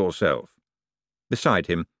compose yourself." Beside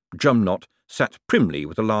him, Drumknot sat primly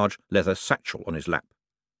with a large leather satchel on his lap.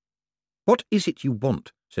 "What is it you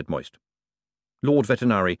want?" said Moist. Lord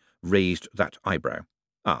Vetinari raised that eyebrow.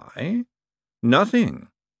 "I? Nothing.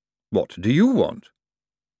 What do you want?"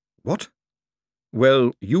 "What?"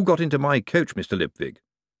 "Well, you got into my coach, Mr. Lipwig."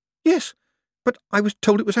 "Yes, but I was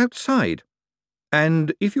told it was outside."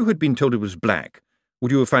 "And if you had been told it was black,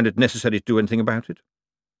 would you have found it necessary to do anything about it?"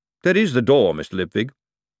 "There is the door, Mr. Lipwig."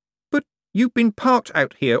 "But you've been parked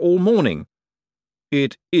out here all morning."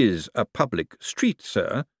 "It is a public street,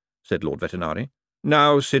 sir," said Lord Vetinari.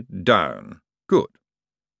 "Now sit down. Good."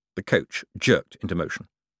 The coach jerked into motion.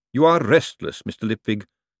 "You are restless, Mr. Lipwig,"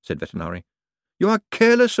 said Vetinari. "You are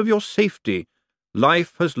careless of your safety.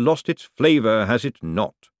 Life has lost its flavour, has it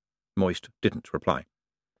not?" Moist didn't reply.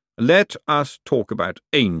 "Let us talk about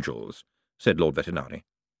angels," said Lord Vetinari.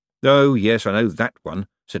 "Oh, yes, I know that one,"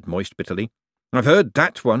 said Moist bitterly. "I've heard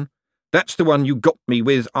that one. That's the one you got me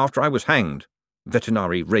with after I was hanged."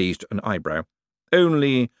 Vetinari raised an eyebrow.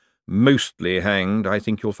 "Only mostly hanged, I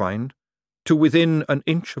think you'll find. To within an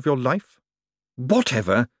inch of your life."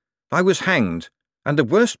 "Whatever. I was hanged, and the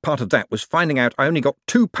worst part of that was finding out I only got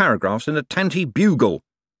 2 paragraphs in the Tanty Bugle,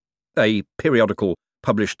 a periodical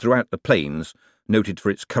published throughout the plains, noted for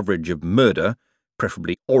its coverage of murder,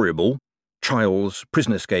 preferably horrible, trials,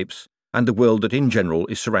 prison escapes, and the world that in general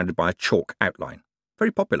is surrounded by a chalk outline.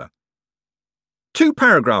 Very popular. 2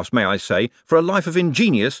 paragraphs, may I say, for a life of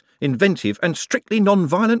ingenious, inventive, and strictly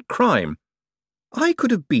non-violent crime. I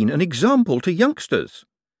could have been an example to youngsters.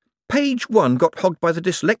 Page 1 got hogged by the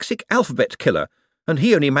dyslexic alphabet killer, and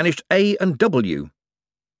he only managed A and W.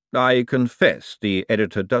 I confess the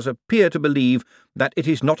editor does appear to believe that it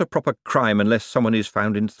is not a proper crime unless someone is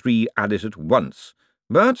found in 3 alleys at once,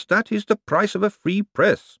 but that is the price of a free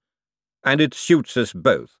press. And it suits us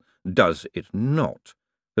both, does it not,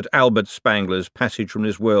 that Albert Spangler's passage from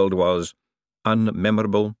this world was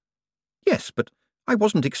unmemorable? Yes, but I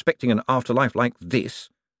wasn't expecting an afterlife like this.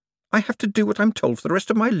 I have to do what I'm told for the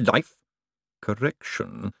rest of my life.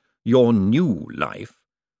 Correction, your new life.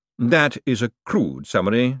 That is a crude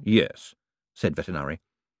summary, yes, said Vetinari.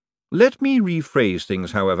 Let me rephrase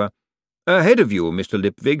things, however. Ahead of you, Mr.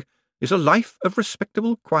 Lipwig, is a life of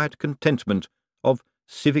respectable, quiet contentment, of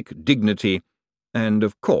civic dignity, and,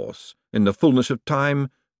 of course, in the fullness of time,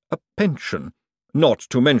 a pension, not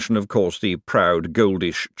to mention, of course, the proud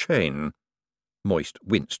goldish chain. Moist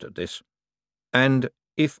winced at this. And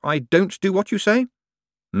if I don't do what you say?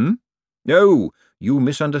 No, you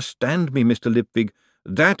misunderstand me, Mr. Lipwig.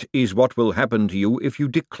 That is what will happen to you if you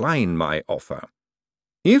decline my offer.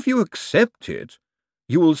 If you accept it,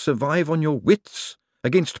 you will survive on your wits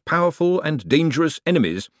against powerful and dangerous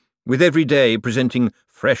enemies, with every day presenting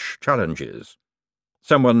fresh challenges.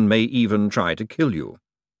 Someone may even try to kill you.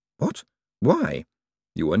 What? Why?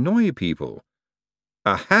 You annoy people.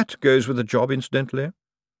 A hat goes with the job, incidentally.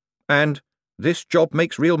 And this job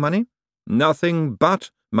makes real money? Nothing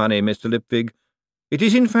but money, Mr. Lipwig. It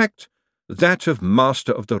is, in fact, that of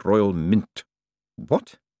Master of the Royal Mint.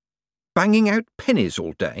 What? Banging out pennies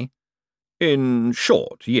all day? In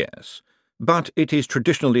short, yes, but it is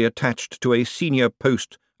traditionally attached to a senior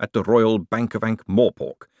post at the Royal Bank of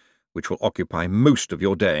Ankh-Morpork, which will occupy most of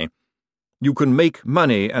your day. You can make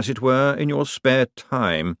money, as it were, in your spare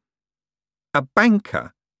time. A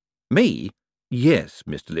banker? Me? Yes,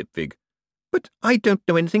 Mr. Lipwig. But I don't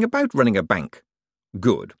know anything about running a bank.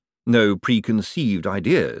 Good. No preconceived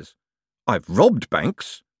ideas. I've robbed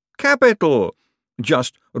banks. Capital!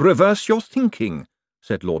 Just reverse your thinking,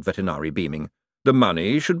 said Lord Vetinari, beaming. The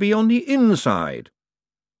money should be on the inside.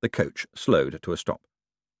 The coach slowed to a stop.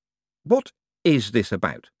 What is this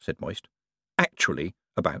about? Said Moist. Actually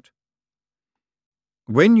about.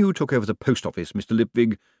 When you took over the post office, Mr.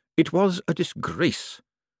 Lipwig, it was a disgrace.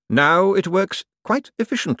 Now it works quite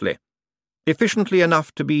efficiently. Efficiently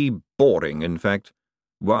enough to be boring, in fact.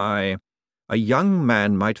 Why, a young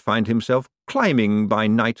man might find himself climbing by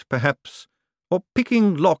night, perhaps, or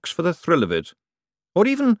picking locks for the thrill of it, or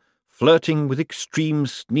even flirting with extreme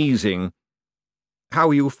sneezing. How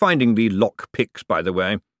are you finding the lock picks, by the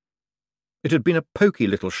way? It had been a poky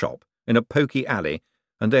little shop in a poky alley,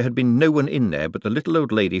 and there had been no one in there but the little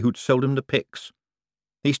old lady who'd sold him the picks.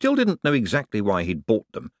 He still didn't know exactly why he'd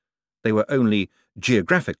bought them. They were only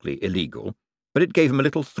geographically illegal, but it gave him a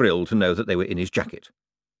little thrill to know that they were in his jacket.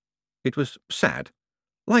 It was sad,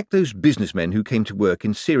 like those businessmen who came to work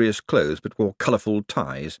in serious clothes but wore colourful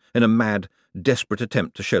ties in a mad, desperate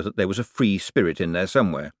attempt to show that there was a free spirit in there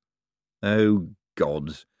somewhere. Oh,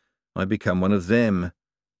 gods, I've become one of them.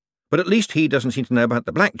 But at least he doesn't seem to know about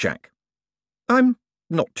the blackjack. I'm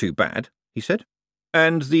not too bad, he said.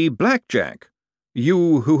 And the blackjack?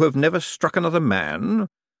 You who have never struck another man?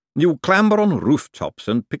 You clamber on rooftops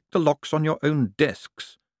and pick the locks on your own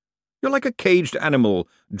desks. You're like a caged animal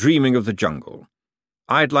dreaming of the jungle.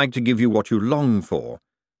 I'd like to give you what you long for.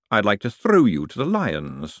 I'd like to throw you to the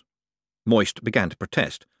lions. Moist began to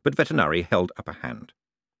protest, but Vetinari held up a hand.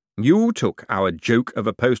 You took our joke of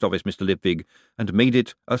a post office, Mr. Lipwig, and made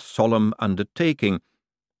it a solemn undertaking.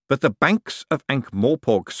 But the banks of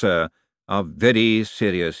Ankh-Morpork, sir, are very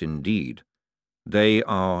serious indeed. They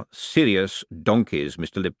are serious donkeys,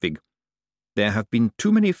 Mr. Lipwig. There have been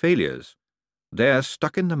too many failures. They're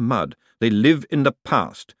stuck in the mud. They live in the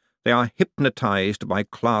past. They are hypnotized by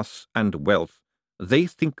class and wealth. They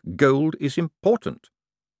think gold is important.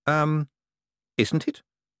 Isn't it?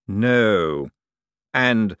 No.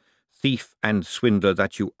 And thief and swindler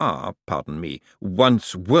that you are, pardon me,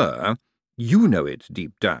 once were, you know it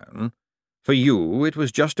deep down. For you it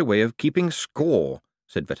was just a way of keeping score,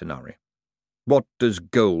 said Vetinari. What does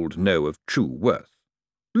gold know of true worth?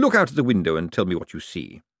 Look out of the window and tell me what you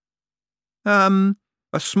see.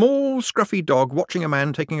 A small, scruffy dog watching a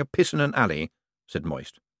man taking a piss in an alley, said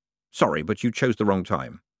Moist. Sorry, but you chose the wrong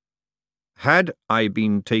time. Had I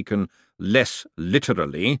been taken less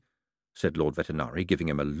literally, said Lord Vetinari, giving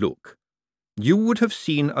him a look, you would have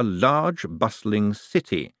seen a large, bustling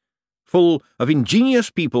city, full of ingenious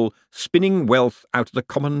people spinning wealth out of the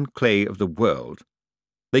common clay of the world.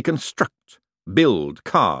 They construct, build,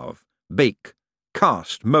 carve, bake,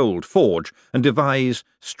 cast, mould, forge, and devise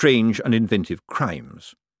strange and inventive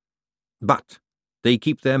crimes. But they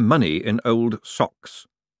keep their money in old socks.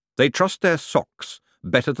 They trust their socks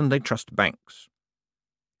better than they trust banks.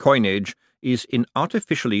 Coinage is in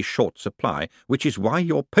artificially short supply, which is why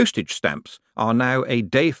your postage stamps are now a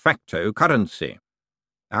de facto currency.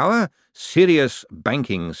 Our serious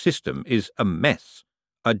banking system is a mess,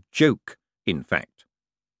 a joke, in fact.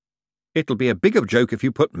 It'll be a bigger joke if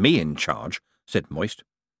you put me in charge, said Moist.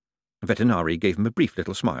 Vetinari gave him a brief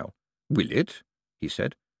little smile. Will it? He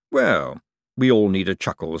said. Well, we all need a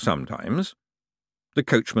chuckle sometimes. The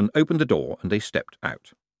coachman opened the door and they stepped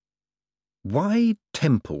out. Why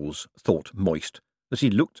temples, thought Moist, as he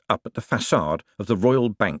looked up at the facade of the Royal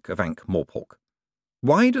Bank of Ankh-Morpork.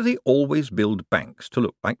 Why do they always build banks to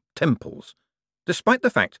look like temples, despite the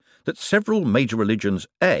fact that several major religions,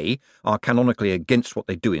 A, are canonically against what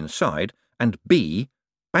they do inside, and B,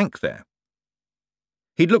 bank there?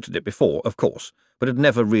 He'd looked at it before, of course, but had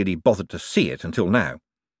never really bothered to see it until now.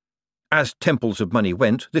 As temples of money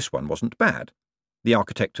went, this one wasn't bad. The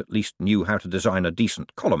architect at least knew how to design a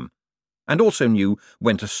decent column, and also knew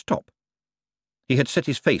when to stop. He had set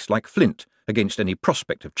his face like flint against any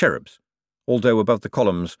prospect of cherubs, although above the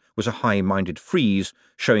columns was a high-minded frieze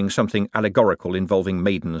showing something allegorical involving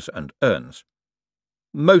maidens and urns.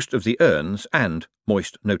 Most of the urns, and,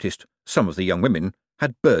 Moist noticed, some of the young women,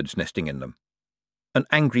 had birds nesting in them. An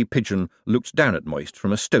angry pigeon looked down at Moist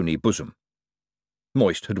from a stony bosom.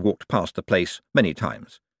 Moist had walked past the place many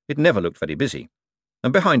times. It never looked very busy,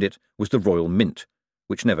 and behind it was the Royal Mint,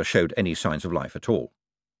 which never showed any signs of life at all.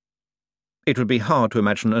 It would be hard to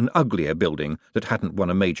imagine an uglier building that hadn't won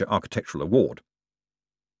a major architectural award.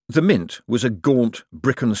 The Mint was a gaunt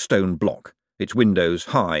brick and stone block, its windows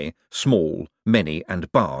high, small, many,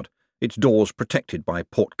 and barred, its doors protected by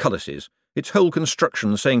portcullises, its whole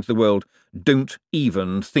construction saying to the world, "Don't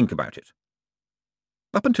even think about it."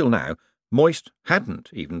 Up until now, Moist hadn't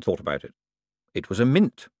even thought about it. It was a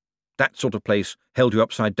mint. That sort of place held you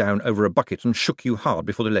upside down over a bucket and shook you hard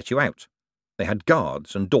before they let you out. They had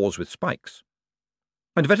guards and doors with spikes.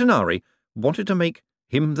 And Vetinari wanted to make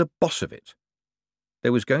him the boss of it.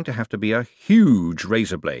 There was going to have to be a huge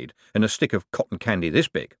razor blade and a stick of cotton candy this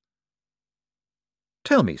big.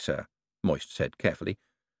 "Tell me, sir," Moist said carefully,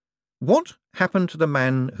 "what happened to the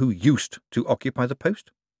man who used to occupy the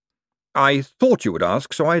post?" "I thought you would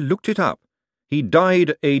ask, so I looked it up. He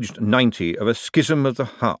died aged 90 of a schism of the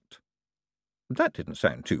heart." That didn't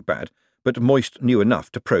sound too bad, but Moist knew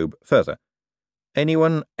enough to probe further.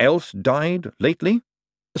 "Anyone else died lately?"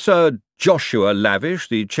 "Sir Joshua Lavish,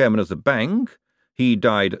 the chairman of the bank. He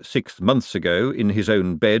died 6 months ago in his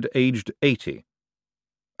own bed, aged 80.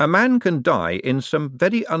 "A man can die in some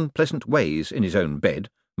very unpleasant ways in his own bed,"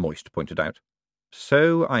 Moist pointed out.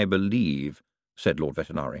 "So I believe," said Lord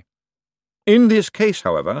Vetinari. "In this case,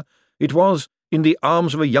 however, it was in the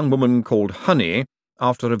arms of a young woman called Honey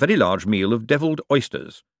after a very large meal of devilled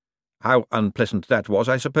oysters. How unpleasant that was,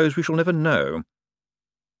 I suppose we shall never know."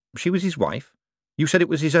 "She was his wife? You said it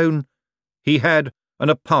was his own—" "He had an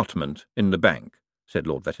apartment in the bank," said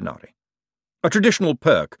Lord Vetinari. "A traditional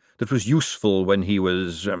perk that was useful when he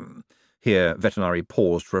was—" here Vetinari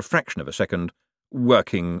paused for a fraction of a second—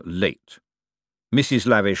 "working late. Mrs.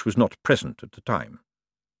 Lavish was not present at the time."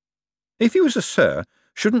 "If he was a sir,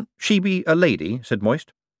 shouldn't she be a lady?" said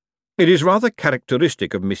Moist. "It is rather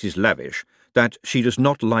characteristic of Mrs. Lavish that she does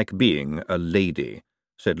not like being a lady,"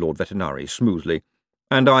 said Lord Vetinari smoothly,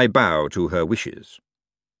 "and I bow to her wishes."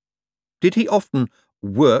 "Did he often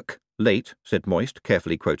work late?" said Moist,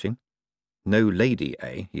 carefully quoting. No lady,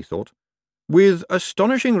 eh, he thought. "With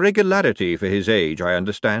astonishing regularity for his age, I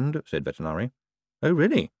understand," said Vetinari. "Oh,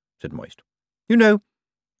 really?" said Moist. "You know,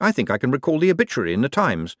 I think I can recall the obituary in the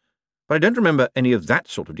Times, but I don't remember any of that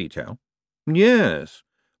sort of detail." "Yes.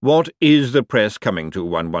 What is the press coming to,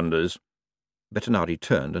 one wonders?" Vetinari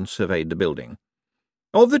turned and surveyed the building.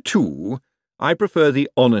 "Of the two, I prefer the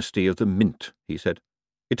honesty of the Mint," he said.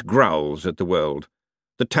 "It growls at the world.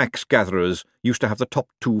 The tax-gatherers used to have the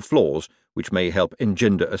top 2 floors, which may help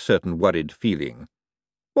engender a certain worried feeling.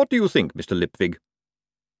 What do you think, Mr. Lipwig?"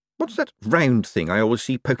 "What's that round thing I always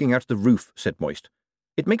see poking out of the roof?" said Moist.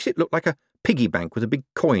 "It makes it look like a piggy bank with a big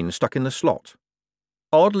coin stuck in the slot."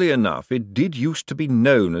 "Oddly enough, it did used to be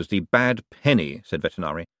known as the Bad Penny," said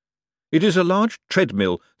Vetinari. "It is a large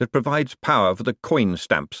treadmill that provides power for the coin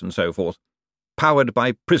stamps and so forth. Powered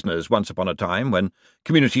by prisoners once upon a time, when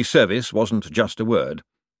community service wasn't just a word.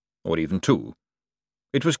 Or even 2.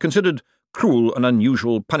 It was considered cruel and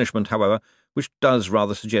unusual punishment, however, which does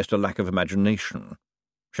rather suggest a lack of imagination.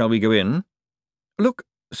 Shall we go in?" "Look,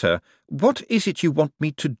 sir, what is it you want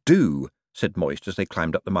me to do?" said Moist as they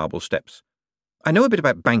climbed up the marble steps. "I know a bit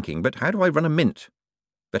about banking, but how do I run a mint?"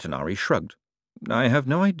 Vetinari shrugged. "I have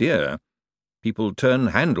no idea. People turn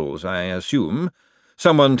handles, I assume.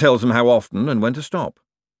 Someone tells them how often and when to stop."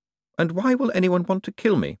 "And why will anyone want to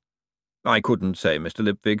kill me?" "I couldn't say, Mr.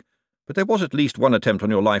 Lipwig, but there was at least one attempt on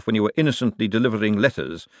your life when you were innocently delivering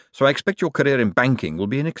letters, so I expect your career in banking will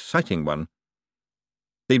be an exciting one."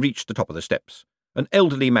 They reached the top of the steps. An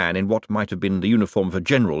elderly man in what might have been the uniform of a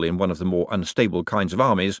general in one of the more unstable kinds of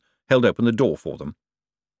armies held open the door for them.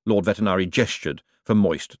 Lord Vetinari gestured for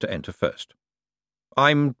Moist to enter first.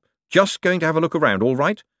 "I'm just going to have a look around, all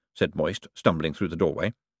right?" said Moist, stumbling through the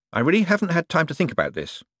doorway. "I really haven't had time to think about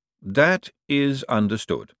this." "That is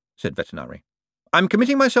understood," said Vetinari. "I'm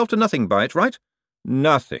committing myself to nothing by it, right?"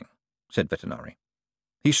 "Nothing," said Vetinari.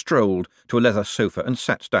 He strolled to a leather sofa and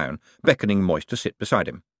sat down, beckoning Moist to sit beside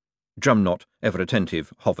him. Drumknot, ever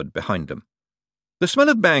attentive, hovered behind them. "The smell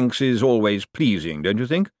of banks is always pleasing, don't you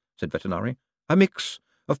think?" said Vetinari. "A mix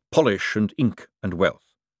of polish and ink and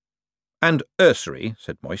wealth." "And usury,"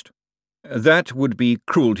 said Moist. "That would be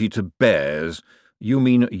cruelty to bears. You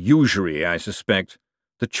mean usury, I suspect.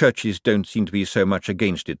 The churches don't seem to be so much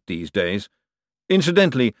against it these days.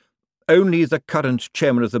 Incidentally, only the current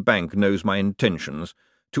chairman of the bank knows my intentions.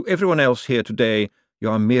 To everyone else here today, You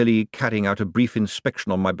are merely carrying out a brief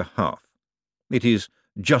inspection on my behalf. It is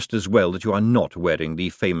just as well that you are not wearing the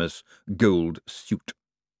famous gold suit."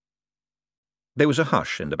 There was a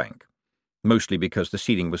hush in the bank, mostly because the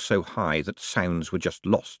ceiling was so high that sounds were just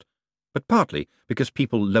lost, but partly because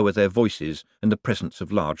people lower their voices in the presence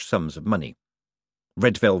of large sums of money.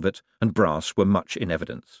 Red velvet and brass were much in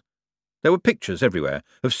evidence. There were pictures everywhere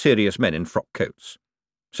of serious men in frock coats.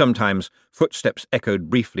 Sometimes footsteps echoed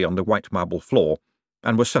briefly on the white marble floor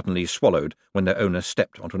and were suddenly swallowed when their owner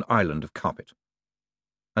stepped onto an island of carpet.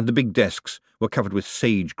 And the big desks were covered with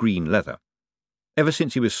sage-green leather. Ever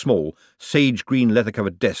since he was small, sage-green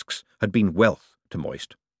leather-covered desks had been wealth to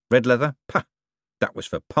Moist. Red leather? Pah! That was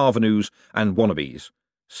for parvenus and wannabes.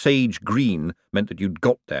 Sage-green meant that you'd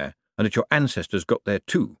got there, and that your ancestors got there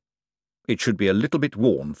too. It should be a little bit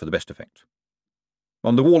worn for the best effect.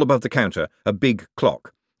 On the wall above the counter, a big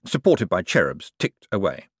clock, supported by cherubs, ticked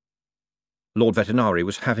away. Lord Vetinari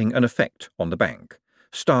was having an effect on the bank.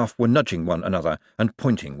 Staff were nudging one another and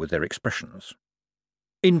pointing with their expressions.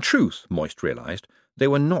 In truth, Moist realised, they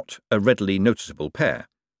were not a readily noticeable pair.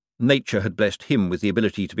 Nature had blessed him with the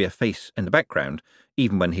ability to be a face in the background,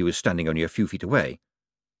 even when he was standing only a few feet away.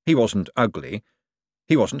 He wasn't ugly.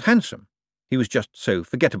 He wasn't handsome. He was just so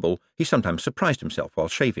forgettable he sometimes surprised himself while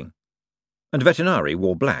shaving. And Vetinari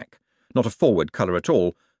wore black, not a forward colour at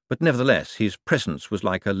all, but nevertheless his presence was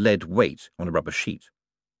like a lead weight on a rubber sheet.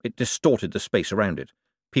 It distorted the space around it.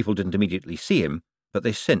 People didn't immediately see him, but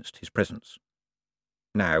they sensed his presence.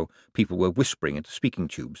 Now people were whispering into speaking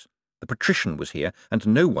tubes. The patrician was here, and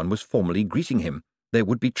no one was formally greeting him. There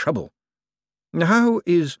would be trouble. "How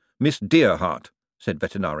is Miss Dearheart?" said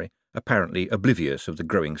Vetinari, apparently oblivious of the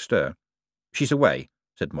growing stir. "She's away,"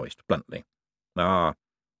 said Moist bluntly. "Ah,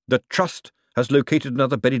 the Trust has located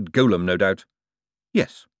another buried golem, no doubt."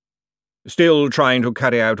 "Yes." "Still trying to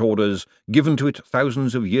carry out orders given to it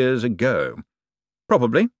thousands of years ago."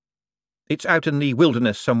 "Probably. It's out in the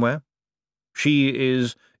wilderness somewhere." "She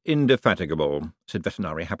is indefatigable," said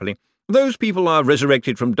Vetinari happily. "Those people are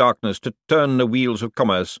resurrected from darkness to turn the wheels of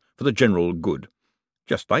commerce for the general good.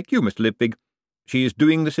 Just like you, Mr. Lipwig. She is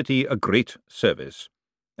doing the city a great service.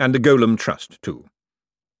 And the Golem Trust, too."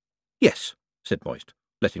 "Yes," said Moist,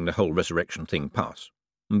 letting the whole resurrection thing pass.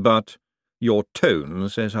 "But your tone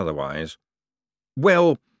says otherwise."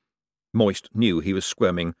 "Well," Moist knew he was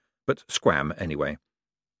squirming, but squam anyway.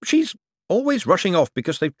 "She's always rushing off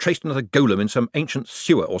because they've traced another golem in some ancient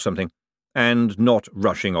sewer or something, and not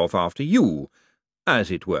rushing off after you, as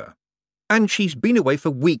it were." "And she's been away for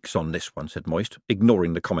weeks on this one," said Moist,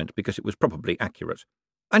 ignoring the comment because it was probably accurate.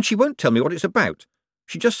 "And she won't tell me what it's about.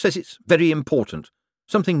 She just says it's very important.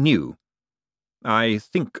 Something new." "I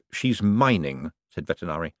think she's mining," said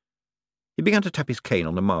Vetinari. He began to tap his cane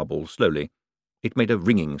on the marble slowly. It made a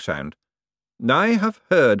ringing sound. "I have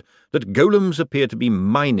heard that golems appear to be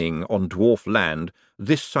mining on dwarf land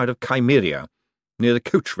this side of Chimeria, near the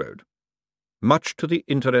coach road. Much to the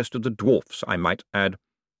interest of the dwarfs, I might add.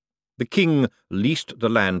 The king leased the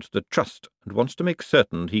land to the Trust and wants to make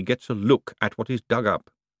certain he gets a look at what is dug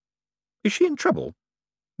up." "Is she in trouble?"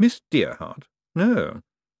 "Miss Dearheart? No.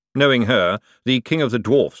 Knowing her, the king of the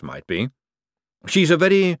dwarfs might be. She's a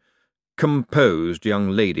very composed young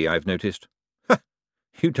lady, I've noticed." "Ha!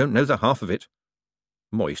 You don't know the half of it."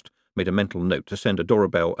 Moist made a mental note to send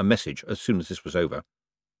Adorabelle a message as soon as this was over.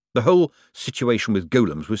 The whole situation with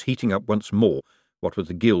golems was heating up once more, what with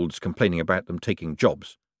the guilds complaining about them taking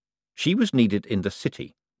jobs. She was needed in the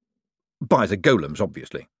city. By the golems,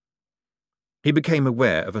 obviously. He became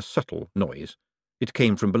aware of a subtle noise. It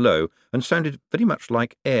came from below, and sounded very much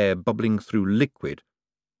like air bubbling through liquid,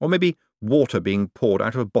 or maybe water being poured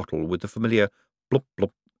out of a bottle with the familiar blop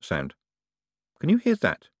blop sound. "Can you hear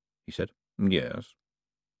that?" he said. "Yes."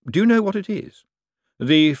 "Do you know what it is?"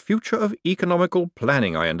 "The future of economical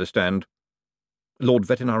planning, I understand." Lord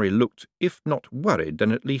Vetinari looked, if not worried,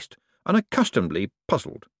 then at least unaccustomedly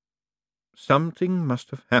puzzled. "Something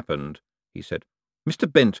must have happened," he said.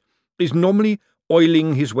 "Mr. Bent is normally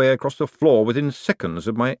oiling his way across the floor within seconds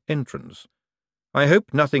of my entrance. I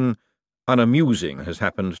hope nothing unamusing has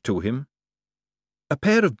happened to him." A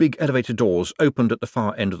pair of big elevator doors opened at the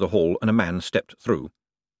far end of the hall, and a man stepped through.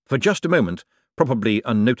 For just a moment, probably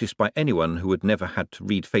unnoticed by anyone who had never had to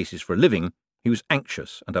read faces for a living, he was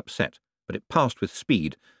anxious and upset, but it passed with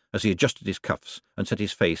speed as he adjusted his cuffs and set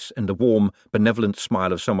his face in the warm, benevolent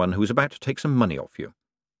smile of someone who was about to take some money off you.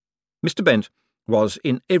 Mr. Bent was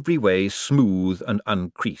in every way smooth and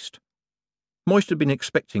uncreased. Moist had been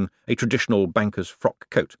expecting a traditional banker's frock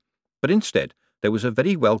coat, but instead there was a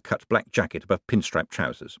very well-cut black jacket above pinstripe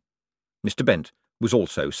trousers. Mr. Bent was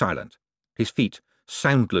also silent. His feet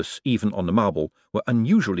soundless even on the marble, were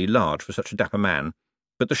unusually large for such a dapper man,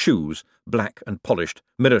 but the shoes, black and polished,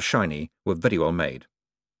 mirror-shiny, were very well made.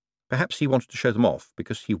 Perhaps he wanted to show them off,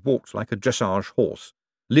 because he walked like a dressage horse,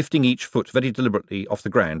 lifting each foot very deliberately off the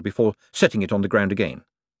ground before setting it on the ground again.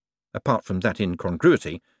 Apart from that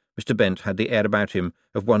incongruity, Mr. Bent had the air about him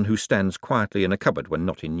of one who stands quietly in a cupboard when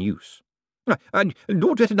not in use.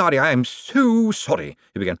 "Lord Veterinary, I am so sorry,"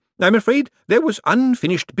 he began. "I'm afraid there was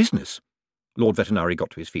unfinished business." Lord Veterinary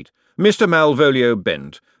got to his feet. "Mr. Malvolio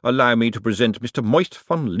Bent, allow me to present Mr. Moist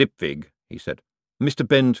von Lipwig," he said. "Mr.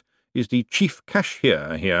 Bent is the chief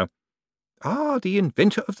cashier here." "Ah, the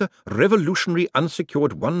inventor of the revolutionary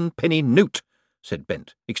unsecured 1-penny note," said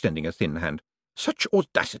Bent, extending a thin hand. "Such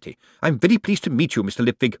audacity! I'm very pleased to meet you, Mr.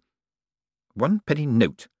 Lipwig." 1-penny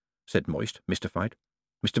note," said Moist, mystified.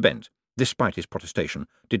 Mr. Bent, despite his protestation,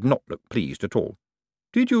 did not look pleased at all.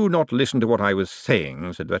 "Did you not listen to what I was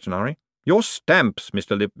saying?" said Veterinary. "Your stamps,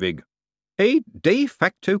 Mr. Lipwig." "A de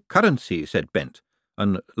facto currency," said Bent,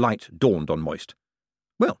 and light dawned on Moist.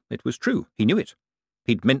 Well, it was true. He knew it.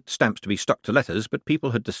 He'd meant stamps to be stuck to letters, but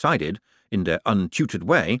people had decided, in their untutored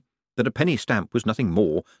way, that a penny stamp was nothing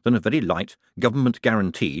more than a very light,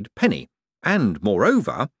 government-guaranteed penny, and,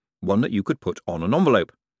 moreover, one that you could put on an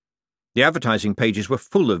envelope. The advertising pages were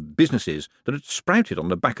full of businesses that had sprouted on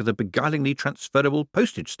the back of the beguilingly transferable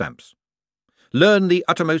postage stamps. "Learn the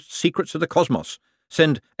uttermost secrets of the cosmos.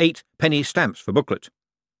 Send 8-penny stamps for booklet."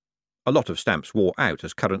 A lot of stamps wore out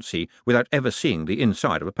as currency without ever seeing the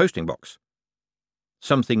inside of a posting box.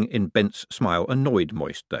 Something in Bent's smile annoyed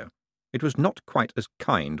Moist, though. It was not quite as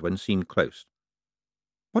kind when seen close.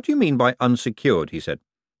 "What do you mean by unsecured?" he said.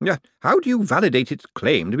 "How do you validate its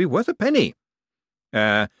claim to be worth a penny?"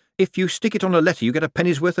 If you stick it on a letter you get a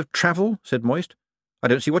penny's worth of travel," said Moist. "I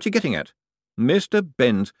don't see what you're getting at." "Mr.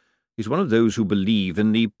 Bent is one of those who believe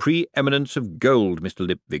in the preeminence of gold, Mr.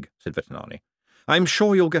 Lipwig," said Veterinary. "I'm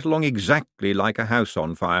sure you'll get along exactly like a house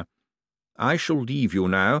on fire. I shall leave you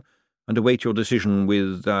now, and await your decision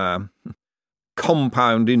with,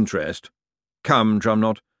 compound interest. Come,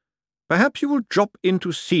 Drumknot. Perhaps you will drop in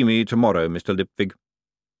to see me tomorrow, Mr. Lipwig."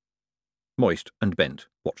 Moist and Bent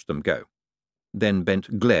watched them go. Then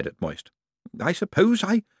Bent glared at Moist. "I suppose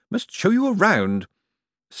I must show you around."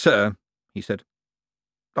 "Sir," he said.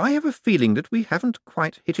 "I have a feeling that we haven't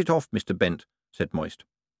quite hit it off, Mr. Bent," said Moist.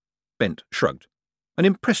 Bent shrugged. An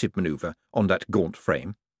impressive manoeuvre on that gaunt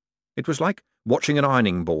frame. It was like watching an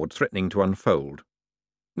ironing board threatening to unfold.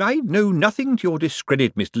 "I know nothing to your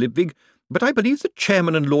discredit, Mr. Lipwig, but I believe the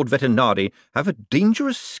chairman and Lord Veterinary have a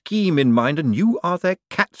dangerous scheme in mind, and you are their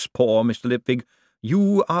cat's paw, Mr. Lipwig.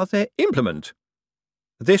 You are their implement."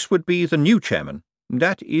 "This would be the new chairman."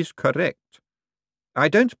 "That is correct." "I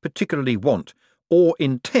don't particularly want or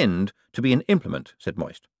intend to be an implement," said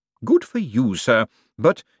Moist. "Good for you, sir,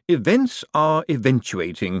 but events are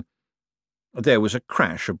eventuating." There was a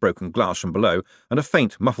crash of broken glass from below, and a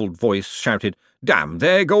faint, muffled voice shouted, "Damn,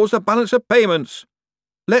 there goes the balance of payments."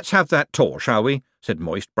 "Let's have that tour, shall we?" said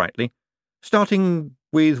Moist brightly, "starting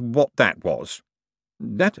with what that was."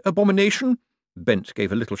 "That abomination?" Bent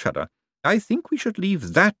gave a little shudder. "I think we should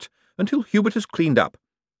leave that until Hubert has cleaned up."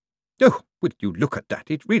 "Oh, will you look at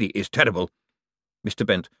that? It really is terrible." Mr.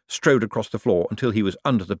 Bent strode across the floor until he was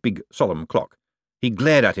under the big, solemn clock. He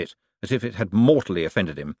glared at it as if it had mortally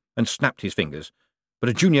offended him, and snapped his fingers, but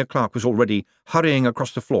a junior clerk was already hurrying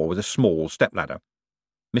across the floor with a small step-ladder.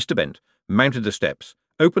 Mr. Bent mounted the steps,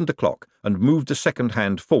 opened the clock, and moved the second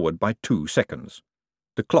hand forward by 2 seconds.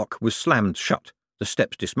 The clock was slammed shut, the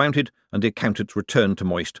steps dismounted, and the accountant returned to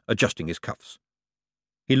Moist, adjusting his cuffs.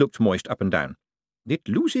 He looked Moist up and down. "It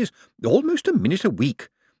loses almost a minute a week.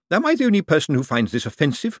 Am I the only person who finds this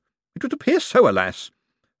offensive? It would appear so, alas.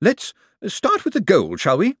 Let's start with the gold,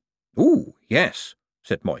 shall we?" "Ooh, yes,"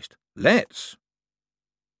 said Moist. "Let's."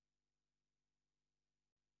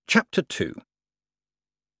 Chapter 2.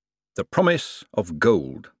 The Promise of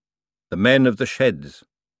Gold. The Men of the Sheds.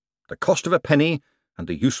 The Cost of a Penny and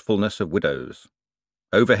the Usefulness of Widows.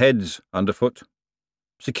 Overheads underfoot.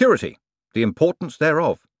 Security, the importance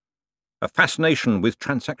thereof. A fascination with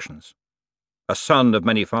transactions. A son of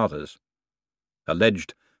many fathers.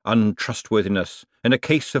 Alleged untrustworthiness in a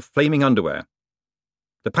case of flaming underwear.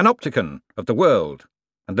 The panopticon of the world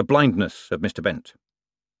and the blindness of Mr. Bent.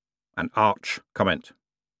 An arch comment.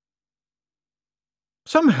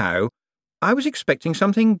 "Somehow I was expecting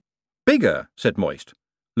something bigger," said Moist,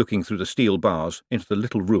 looking through the steel bars into the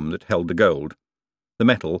little room that held the gold. The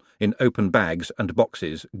metal, in open bags and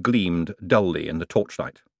boxes, gleamed dully in the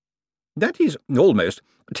torchlight. "That is almost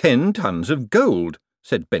 10 tons of gold,"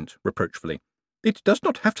 said Bent reproachfully. "It does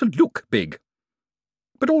not have to look big."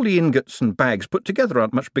 but all the ingots and bags put together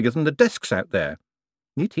aren't much bigger than the desks out there."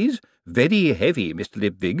 "It is very heavy, Mr.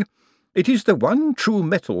 Lipwig. It is the one true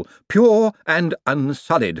metal, pure and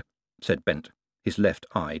unsullied," said Bent. His left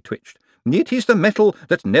eye twitched. "It is the metal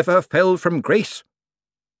that never fell from grace."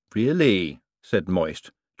 "Really?" said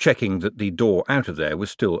Moist, checking that the door out of there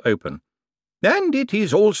was still open. "And it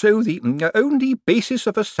is also the only basis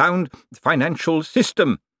of a sound financial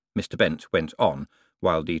system," Mr. Bent went on,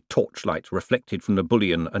 while the torchlight reflected from the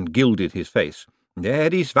bullion and gilded his face.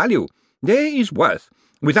 "There is value. There is worth.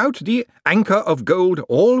 Without the anchor of gold,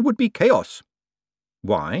 all would be chaos."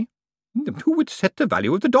 "Why?" "Who would set the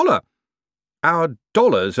value of the dollar?" "Our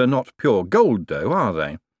dollars are not pure gold, though, are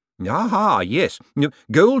they?" "Ah, yes.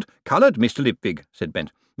 Gold coloured, Mr. Lipwig," said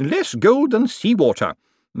Bent. "Less gold than sea-water.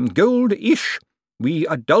 Gold-ish. We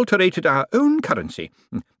adulterated our own currency.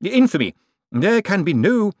 Infamy. There can be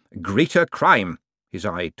no greater crime." His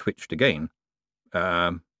eye twitched again.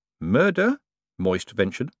 Murder?" Moist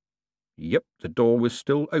ventured. Yep, the door was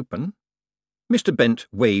still open. Mr. Bent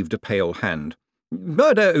waved a pale hand.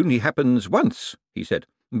 "Murder only happens once," he said.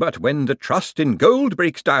 "But when the trust in gold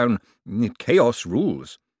breaks down, chaos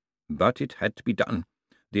rules. But it had to be done.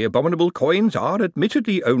 The abominable coins are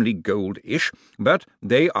admittedly only gold-ish, but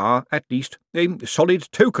they are at least a solid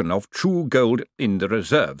token of true gold in the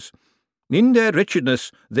reserves. In their wretchedness,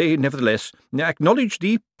 they nevertheless acknowledge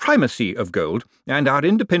the primacy of gold and our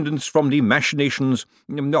independence from the machinations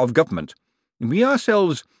of government. We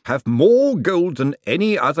ourselves have more gold than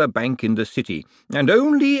any other bank in the city, and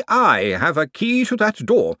only I have a key to that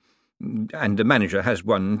door. And the manager has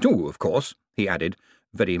one too, of course," he added,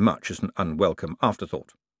 very much as an unwelcome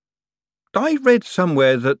afterthought. "I read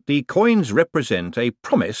somewhere that the coins represent a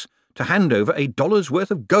promise to hand over $1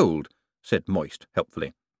 worth of gold," said Moist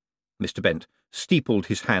helpfully. Mr. Bent steepled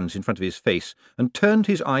his hands in front of his face and turned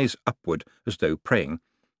his eyes upward as though praying.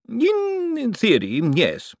 In theory,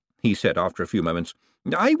 yes," he said after a few moments.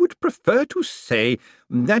 "I would prefer to say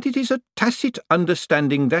that it is a tacit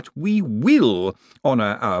understanding that we will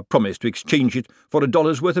honour our promise to exchange it for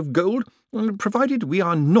 $1 worth of gold, provided we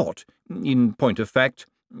are not, in point of fact,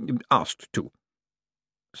 asked to."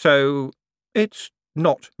 "So it's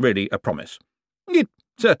not really a promise?" "It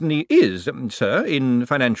certainly is, sir, in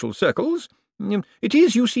financial circles. It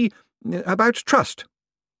is, you see, about trust."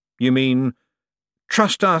 "You mean,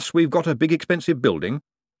 trust us we've got a big expensive building?"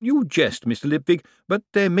 "You jest, Mr. Lipwig, but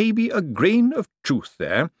there may be a grain of truth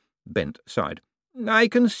there." Bent sighed. "I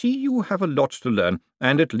can see you have a lot to learn,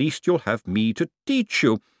 and at least you'll have me to teach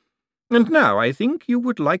you. And now I think you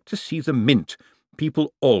would like to see the mint.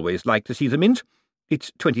 People always like to see the mint.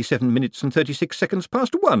 It's 27 minutes and 36 seconds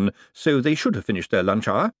past 1, so they should have finished their lunch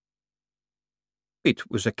hour." It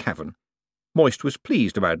was a cavern. Moist was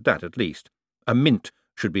pleased about that, at least. A mint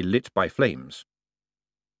should be lit by flames.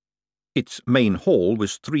 Its main hall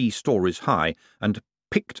was 3 stories high and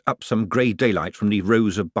picked up some grey daylight from the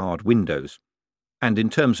rows of barred windows. And in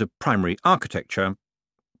terms of primary architecture,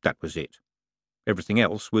 that was it. Everything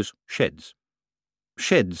else was sheds.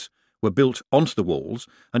 Sheds were built onto the walls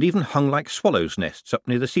and even hung like swallows' nests up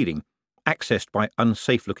near the ceiling, accessed by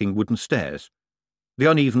unsafe-looking wooden stairs. The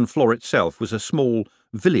uneven floor itself was a small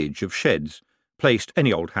village of sheds, placed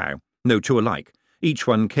any old how, no two alike, each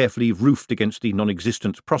one carefully roofed against the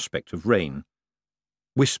non-existent prospect of rain.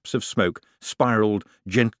 Wisps of smoke spiralled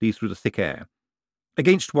gently through the thick air.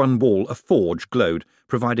 Against one wall a forge glowed,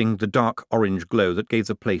 providing the dark orange glow that gave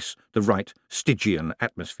the place the right Stygian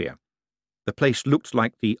atmosphere. The place looked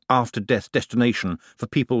like the after-death destination for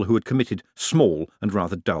people who had committed small and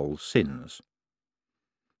rather dull sins.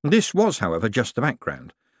 This was, however, just the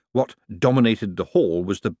background. What dominated the hall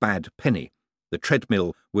was the bad penny. The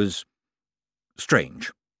treadmill was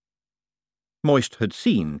strange. Moist had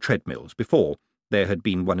seen treadmills before. There had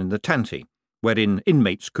been one in the Tanty, wherein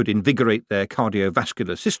inmates could invigorate their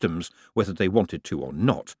cardiovascular systems whether they wanted to or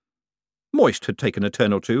not. Moist had taken a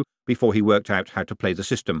turn or two before he worked out how to play the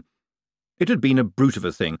system. It had been a brute of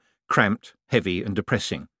a thing, cramped, heavy, and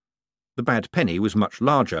depressing. The bad penny was much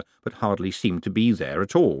larger, but hardly seemed to be there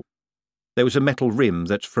at all. There was a metal rim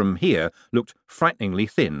that, from here, looked frighteningly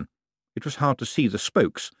thin. It was hard to see the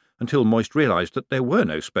spokes, until Moist realised that there were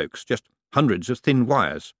no spokes, just hundreds of thin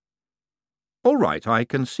wires. "All right, I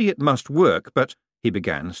can see it must work, but—" he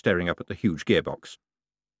began, staring up at the huge gearbox.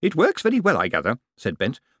 "It works very well, I gather," said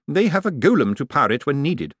Bent. "They have a golem to power it when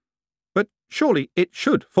needed. But surely it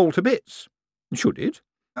should fall to bits." "Should it?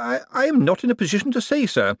 I am not in a position to say,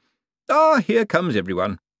 sir. Ah, here comes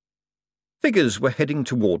everyone." Figures were heading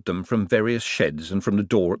toward them from various sheds and from the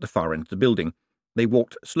door at the far end of the building. They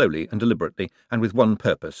walked slowly and deliberately, and with one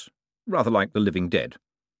purpose, rather like the living dead.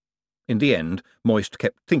 In the end, Moist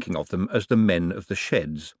kept thinking of them as the men of the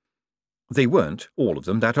sheds. They weren't, all of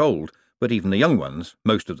them, that old, but even the young ones,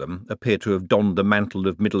 most of them, appeared to have donned the mantle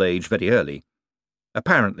of middle age very early.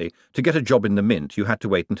 Apparently, to get a job in the Mint, you had to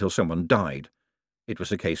wait until someone died. It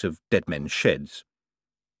was a case of dead men's sheds.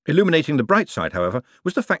 Illuminating the bright side, however,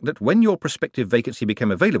 was the fact that when your prospective vacancy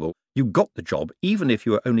became available, you got the job even if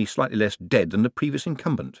you were only slightly less dead than the previous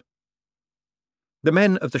incumbent. The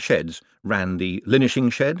men of the sheds ran the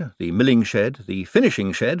linishing shed, the milling shed, the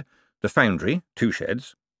finishing shed, the foundry, 2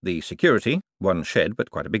 sheds, the security, 1 shed but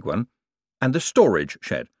quite a big one, and the storage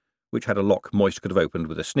shed, which had a lock Moist could have opened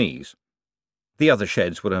with a sneeze. The other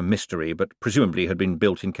sheds were a mystery, but presumably had been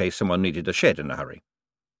built in case someone needed a shed in a hurry.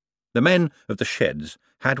 The men of the sheds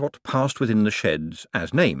had what passed within the sheds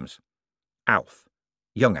as names: Alf,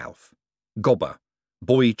 Young Alf, Gobber,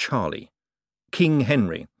 Boy Charlie, King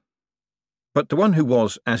Henry. But the one who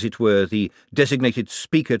was, as it were, the designated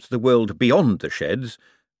speaker to the world beyond the sheds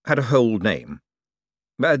had a whole name.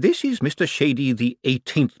 "This is Mr. Shady the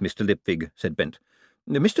 18th, Mr. Lipwig," said Bent.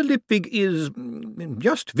 "Mr. Lipwig is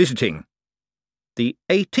just visiting." "The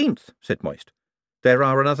 18th," said Moist. "There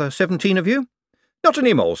are another 17 of you?" "Not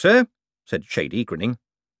any more, sir," said Shady, grinning.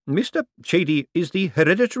 "Mr. Shady is the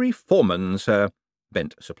hereditary foreman, sir,"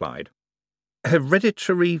 Bent supplied.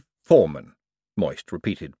 "Hereditary foreman," Moist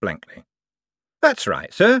repeated blankly. "That's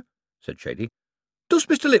right, sir," said Shady. "Does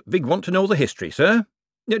Mr. Lipwig want to know the history, sir?"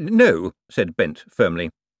 "No," said Bent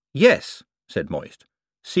firmly. "Yes," said Moist,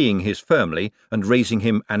 seeing his firmly and raising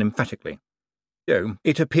him emphatically. "Oh,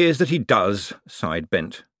 it appears that he does," sighed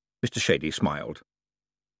Bent. Mr. Shady smiled.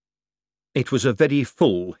 It was a very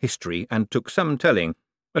full history and took some telling.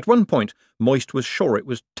 At one point, Moist was sure it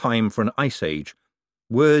was time for an ice age.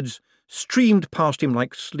 Words streamed past him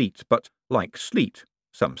like sleet, but, like sleet,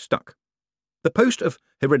 some stuck. The post of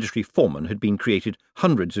hereditary foreman had been created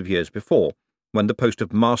hundreds of years before, when the post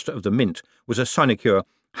of Master of the Mint was a sinecure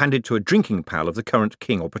handed to a drinking pal of the current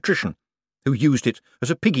king or patrician, who used it as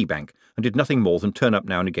a piggy bank and did nothing more than turn up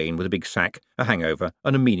now and again with a big sack, a hangover,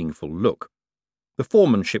 and a meaningful look. The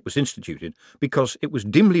foremanship was instituted because it was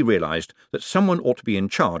dimly realised that someone ought to be in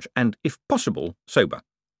charge and, if possible, sober.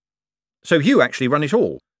 "So you actually run it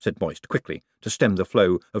all," said Moist quickly, to stem the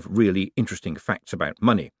flow of really interesting facts about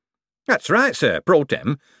money. "That's right, sir, pro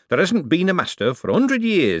tem. There hasn't been a master for 100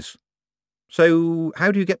 years. "So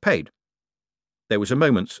how do you get paid?" There was a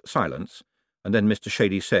moment's silence, and then Mr.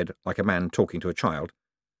 Shady said, like a man talking to a child,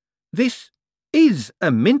 "This is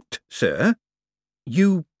a mint, sir."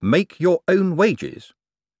 "You make your own wages?"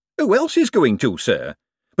 "Who else is going to, sir?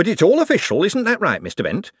 But it's all official, isn't that right, Mr.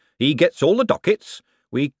 Bent? He gets all the dockets.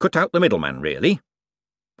 We cut out the middleman, really."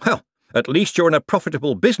 "Well, at least you're in a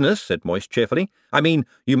profitable business," said Moist cheerfully. "I mean,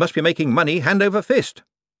 you must be making money hand over fist."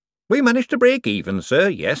 "We managed to break even, sir,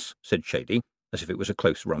 yes," said Shady, as if it was a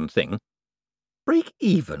close-run thing. "Break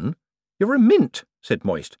even? You're a mint," said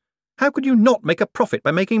Moist. "How could you not make a profit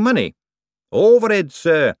by making money?" "Overheads,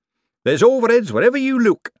 sir. There's overheads wherever you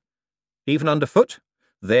look." "Even underfoot?"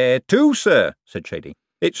 "There too, sir," said Shady.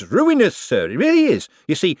 "It's ruinous, sir, it really is.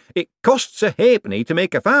 You see, it costs a halfpenny to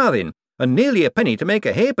make a farthing, and nearly a penny to make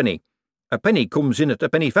a halfpenny. A penny comes in at a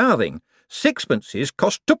penny farthing. Sixpences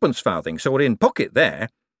cost 2 farthing, so we're in pocket there.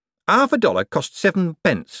 Half a dollar costs 7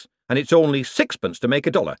 pence, and it's only 6 to make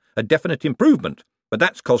a dollar, a definite improvement, but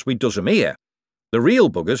that's 'cause we does 'em here. The real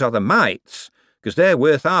buggers are the mites, 'cause they're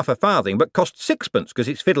worth half a farthing but cost 6 'cause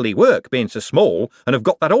it's fiddly work, being so small, and have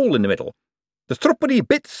got that hole in the middle. The threepenny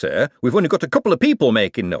bits, sir, we've only got a couple of people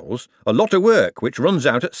making those, a lot of work which runs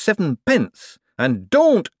out at 7 pence, and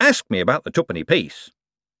don't ask me about the twopenny piece."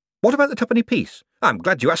 "What about the twopenny piece?" "I'm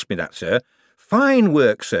glad you asked me that, sir. Fine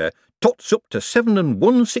work, sir, tots up to 7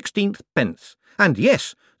 1/16 pence. And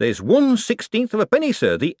yes, there's 1/16 of a penny,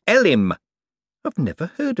 sir, the elim." "I've never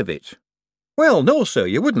heard of it." "Well, no, sir,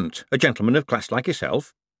 you wouldn't, a gentleman of class like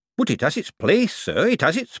yourself. But it has its place, sir, it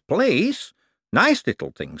has its place. Nice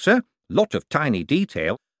little thing, sir, lot of tiny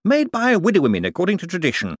detail, made by widow-women according to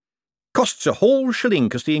tradition. Costs a whole shilling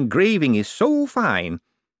 'cause the engraving is so fine.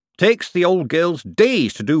 Takes the old girls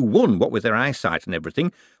days to do one, what with their eyesight and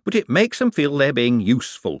everything, but it makes them feel they're being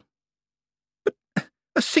useful." "But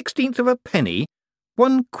a 16th of a penny,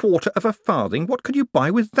 1/4 of a farthing, what could you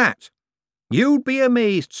buy with that?" "You'd be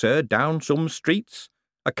amazed, sir, down some streets.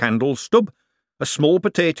 A candle stub, a small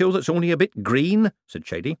potato that's only a bit green," said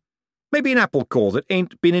Shady. "Maybe an apple core that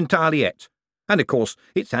ain't been entirely et. And, of course,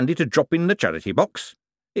 it's handy to drop in the charity box.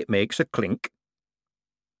 It makes a clink."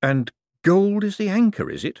 "And gold is the anchor,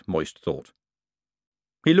 is it?" Moist thought.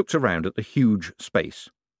 He looked around at the huge space.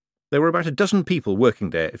 There were about a dozen people working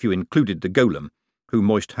there if you included the golem, who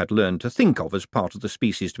Moist had learned to think of as part of the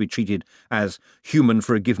species to be treated as human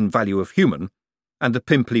for a given value of human, and the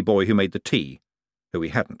pimply boy who made the tea, who he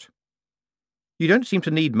hadn't. "You don't seem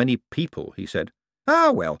to need many people," he said.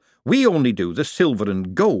 "Ah, well, we only do the silver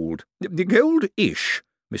and gold." "The gold-ish,"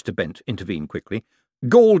 Mr. Bent intervened quickly.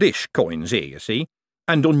 "Gold-ish coins, you see,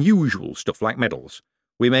 and unusual stuff like medals.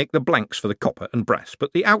 We make the blanks for the copper and brass,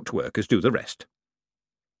 but the outworkers do the rest."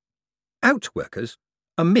 "Outworkers?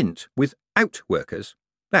 A mint with outworkers?"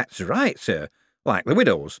 "That's right, sir, like the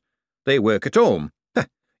widows. They work at home.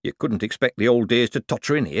 You couldn't expect the old days to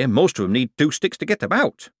totter in here. Most of them need 2 sticks to get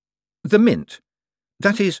about." "The mint?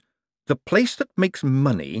 That is, the place that makes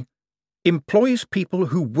money employs people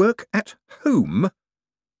who work at home?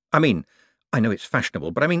 I mean, I know it's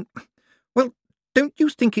fashionable, but well, don't you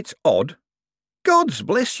think it's odd?" "Gods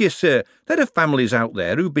bless you, sir, there are families out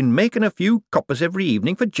there who've been making a few coppers every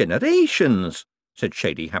evening for generations," said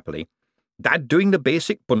Shady happily. "Dad doing the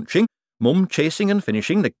basic punching, Mum chasing and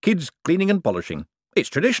finishing, the kids cleaning and polishing. It's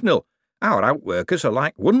traditional. Our outworkers are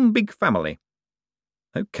like one big family."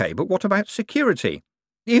 "OK, but what about security?"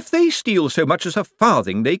 "If they steal so much as a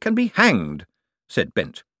farthing, they can be hanged," said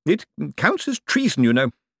Bent. "It counts as treason, you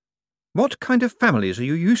know." "What kind of families are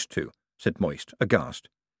you used to?" said Moist, aghast.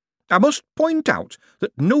 "I must point out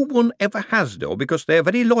that no one ever has, though, because they're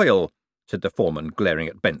very loyal," said the foreman, glaring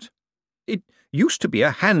at Bent. "It used to be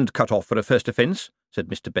a hand cut off for a first offence," said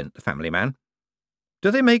Mr. Bent, the family man.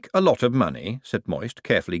 "Do they make a lot of money?" said Moist,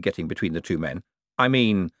 carefully getting between the two men. "I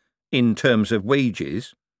mean, in terms of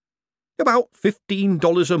wages?" "About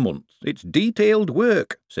 $15 a month. It's detailed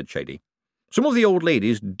work," said Shady. "Some of the old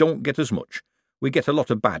ladies don't get as much. We get a lot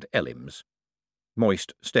of bad elims."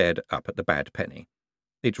 Moist stared up at the bad penny.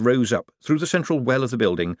 It rose up through the central well of the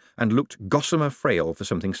building and looked gossamer frail for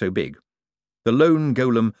something so big. The lone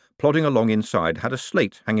golem plodding along inside had a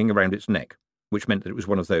slate hanging around its neck, which meant that it was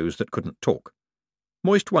one of those that couldn't talk.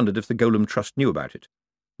 Moist wondered if the Golem Trust knew about it.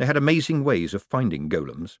 They had amazing ways of finding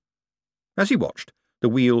golems. As he watched, the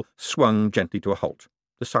wheel swung gently to a halt.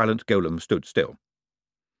 The silent golem stood still.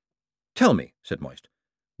 "Tell me," said Moist,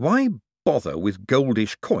 "why bother with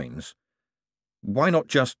goldish coins? Why not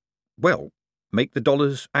just, well, make the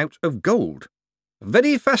dollars out of gold?"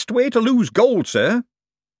 "Very fast way to lose gold, sir."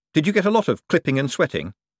 "Did you get a lot of clipping and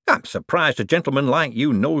sweating?" "I'm surprised a gentleman like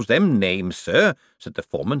you knows them names, sir," said the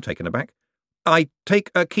foreman, taken aback. "I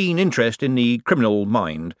take a keen interest in the criminal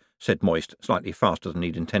mind," said Moist, slightly faster than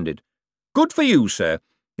he'd intended. "Good for you, sir.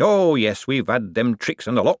 Oh, yes, we've had them tricks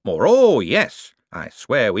and a lot more. Oh, yes, I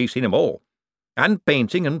swear we've seen 'em all. And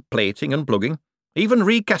painting and plating and plugging. Even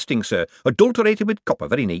recasting, sir, adulterated with copper,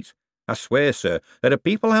 very neat. I swear, sir, there are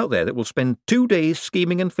people out there that will spend 2 days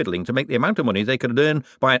scheming and fiddling to make the amount of money they could earn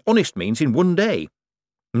by an honest means in 1 day."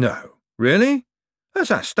 "No, really?"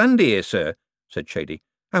 "As I stand here, sir," said Shady.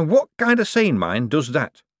 "And what kind of sane mind does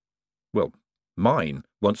that?" "Well, mine,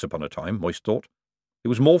 once upon a time," Moist thought. "It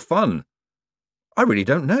was more fun." "I really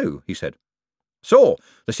don't know," he said. "So,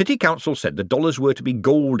 the City Council said the dollars were to be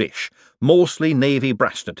goldish, mostly navy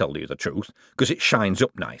brass, to tell you the truth, because it shines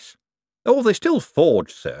up nice. Oh, they're still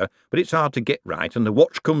forged, sir, but it's hard to get right, and the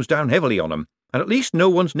watch comes down heavily on 'em, and at least no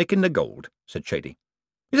one's nicking the gold," said Shady.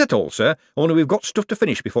 "Is that all, sir? Only we've got stuff to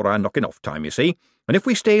finish before our knocking off time, you see, and if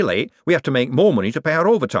we stay late, we have to make more money to pay our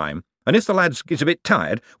overtime, and if the lads gets a bit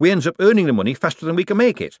tired, we ends up earning the money faster than we can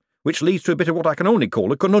make it, which leads to a bit of what I can only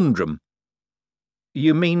call a conundrum."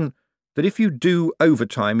 "You mean that if you do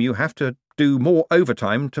overtime, you have to do more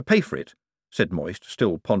overtime to pay for it?" said Moist,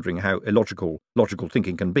 still pondering how illogical logical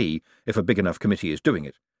thinking can be if a big enough committee is doing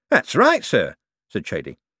it. "That's right, sir," said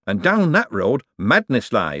Shady, "and down that road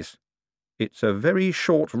madness lies." "It's a very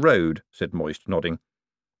short road," said Moist, nodding.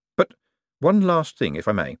 "But one last thing, if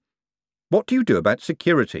I may. What do you do about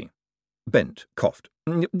security?" Bent coughed.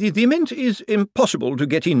 The mint is impossible to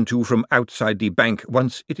get into from outside the bank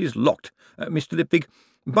once it is locked, Mr. Lipwig.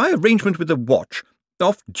 By arrangement with the watch,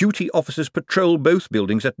 off-duty officers patrol both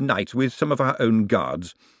buildings at night with some of our own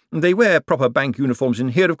guards. They wear proper bank uniforms in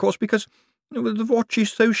here, of course, because the watch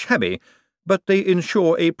is so shabby, but they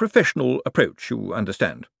ensure a professional approach, you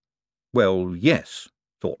understand." "Well, yes,"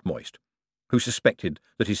 thought Moist, who suspected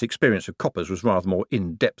that his experience of coppers was rather more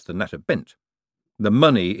in-depth than that of Bent. "The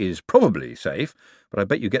money is probably safe, but I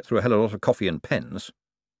bet you get through a hell of a lot of coffee and pens."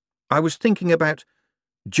 "I was thinking about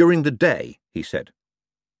during the day," he said.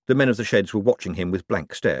 The men of the sheds were watching him with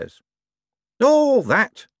blank stares. "Oh,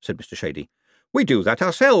 that," said Mr. Shady. "We do that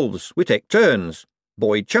ourselves. We take turns.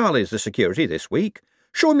 Boy Charlie's the security this week.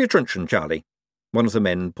 Show him your truncheon, Charlie." One of the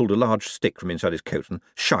men pulled a large stick from inside his coat and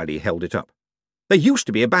shyly held it up. "There used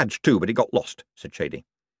to be a badge too, but it got lost," said Shady.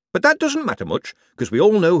 "But that doesn't matter much, because we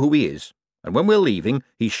all know who he is. and when we're leaving,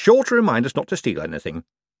 he's sure to remind us not to steal anything."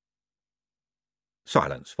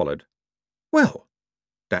 Silence followed. "Well,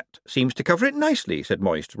 that seems to cover it nicely," said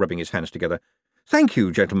Moist, rubbing his hands together. "Thank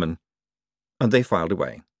you, gentlemen." And they filed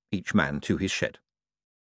away, each man to his shed.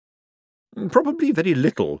 "Probably very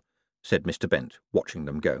little," said Mr. Bent, watching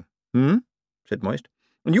them go. Said Moist.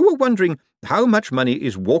 "You were wondering how much money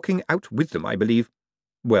is walking out with them, I believe."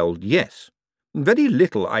 "Well, yes. Very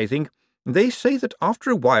little, I think. They say that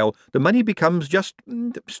after a while the money becomes just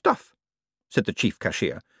stuff," said the chief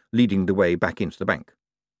cashier, leading the way back into the bank.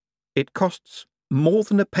 "It costs more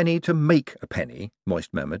than a penny to make a penny,"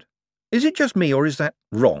 Moist murmured. "Is it just me, or is that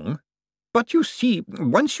wrong?" "But you see,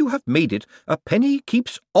 once you have made it, a penny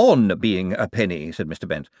keeps on being a penny," said Mr.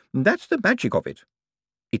 Bent. "That's the magic of it."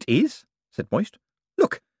 "It is?" said Moist.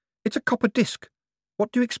 "Look, it's a copper disc.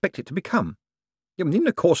 What do you expect it to become?" "In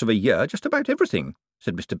the course of a year, just about everything,"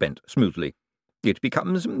 said Mr. Bent smoothly. "It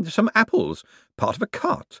becomes some apples, part of a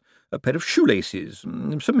cart, a pair of shoelaces,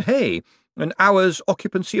 some hay, an hour's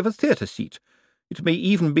occupancy of a theatre seat. It may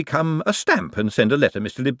even become a stamp and send a letter,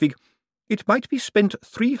 Mr. Lipwig. It might be spent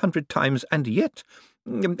 300 times, and yet,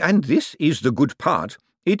 and this is the good part,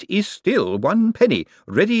 it is still 1 penny,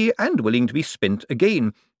 ready and willing to be spent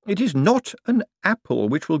again. It is not an apple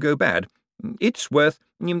which will go bad. Its worth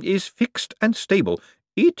is fixed and stable.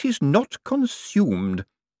 It is not consumed."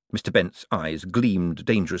 Mr. Bent's eyes gleamed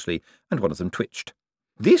dangerously, and one of them twitched.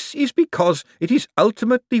 "This is because it is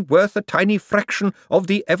ultimately worth a tiny fraction of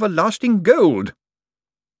the everlasting gold."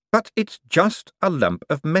 "But it's just a lump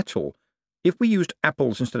of metal. If we used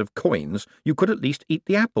apples instead of coins, you could at least eat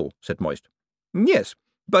the apple," said Moist. "Yes,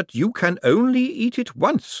 but you can only eat it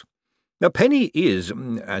once. A penny is,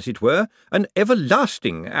 as it were, an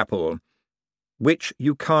everlasting apple, which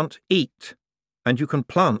you can't eat, and you can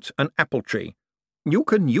plant an apple tree. You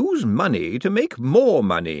can use money to make more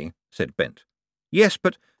money," said Bent. "Yes,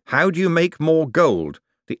 but how do you make more gold?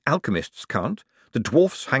 The alchemists can't. The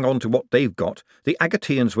dwarfs hang on to what they've got. The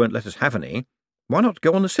Agateans won't let us have any. Why not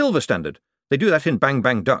go on the silver standard? They do that in Bang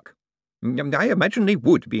Bang Duck." "I imagine they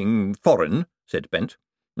would, being foreign," said Bent.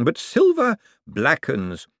 "But silver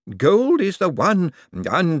blackens. Gold is the one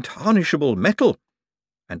untarnishable metal."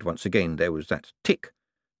 And once again there was that tick.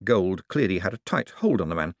 Gold clearly had a tight hold on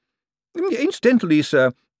the man. "Incidentally,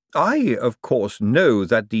 sir, I, of course, know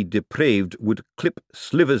that the depraved would clip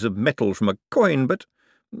slivers of metal from a coin, but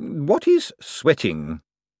what is sweating?"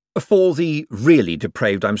 "For the really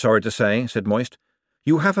depraved, I'm sorry to say," said Moist.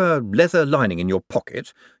 "You have a leather lining in your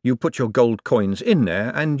pocket, you put your gold coins in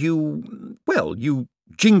there, and you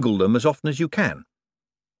jingle them as often as you can.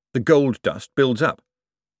 The gold dust builds up.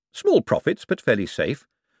 Small profits, but fairly safe,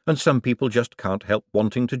 and some people just can't help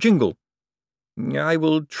wanting to jingle." "I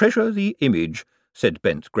will treasure the image," said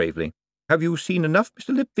Bent gravely. "Have you seen enough,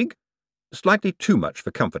 Mr. Lipwig?" "Slightly too much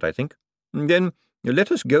for comfort, I think." "Then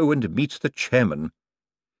let us go and meet the chairman."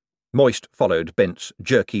 Moist followed Bent's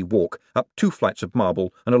jerky walk up 2 flights of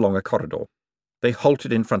marble and along a corridor. They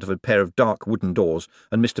halted in front of a pair of dark wooden doors,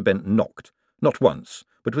 and Mr. Bent knocked, not once,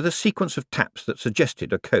 but with a sequence of taps that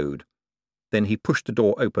suggested a code. Then he pushed the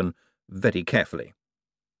door open very carefully.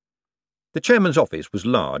 The chairman's office was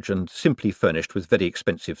large and simply furnished with very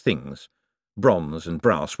expensive things. Bronze and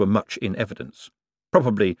brass were much in evidence.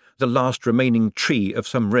 Probably the last remaining tree of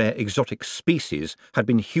some rare exotic species had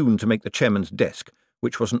been hewn to make the chairman's desk,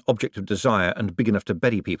 which was an object of desire and big enough to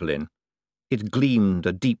bury people in. It gleamed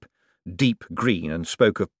a deep, deep green and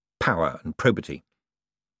spoke of power and probity.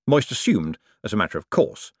 Moist assumed, as a matter of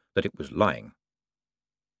course, that it was lying.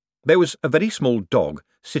 There was a very small dog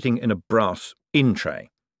sitting in a brass in-tray,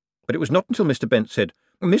 but it was not until Mr. Bent said,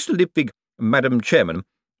 "Mr. Lipwig, Madam Chairman,"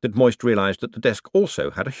 that Moist realised that the desk also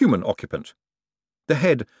had a human occupant. The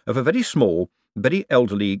head of a very small, very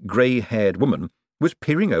elderly, grey-haired woman was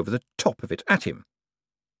peering over the top of it at him.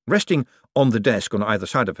 Resting on the desk on either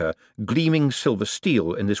side of her, gleaming silver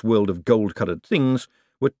steel in this world of gold-coloured things,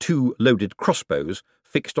 were 2 loaded crossbows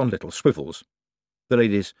fixed on little swivels. The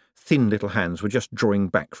lady's thin little hands were just drawing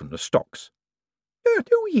back from the stocks.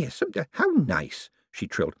 "Oh, yes, how nice," she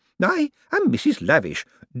trilled. "I am Mrs. Lavish.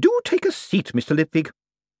 Do take a seat, Mr. Lipwig."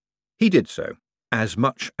 He did so, as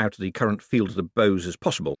much out of the current field of the bows as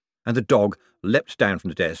possible, and the dog leapt down from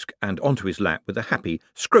the desk and onto his lap with a happy,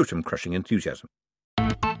 scrotum-crushing enthusiasm.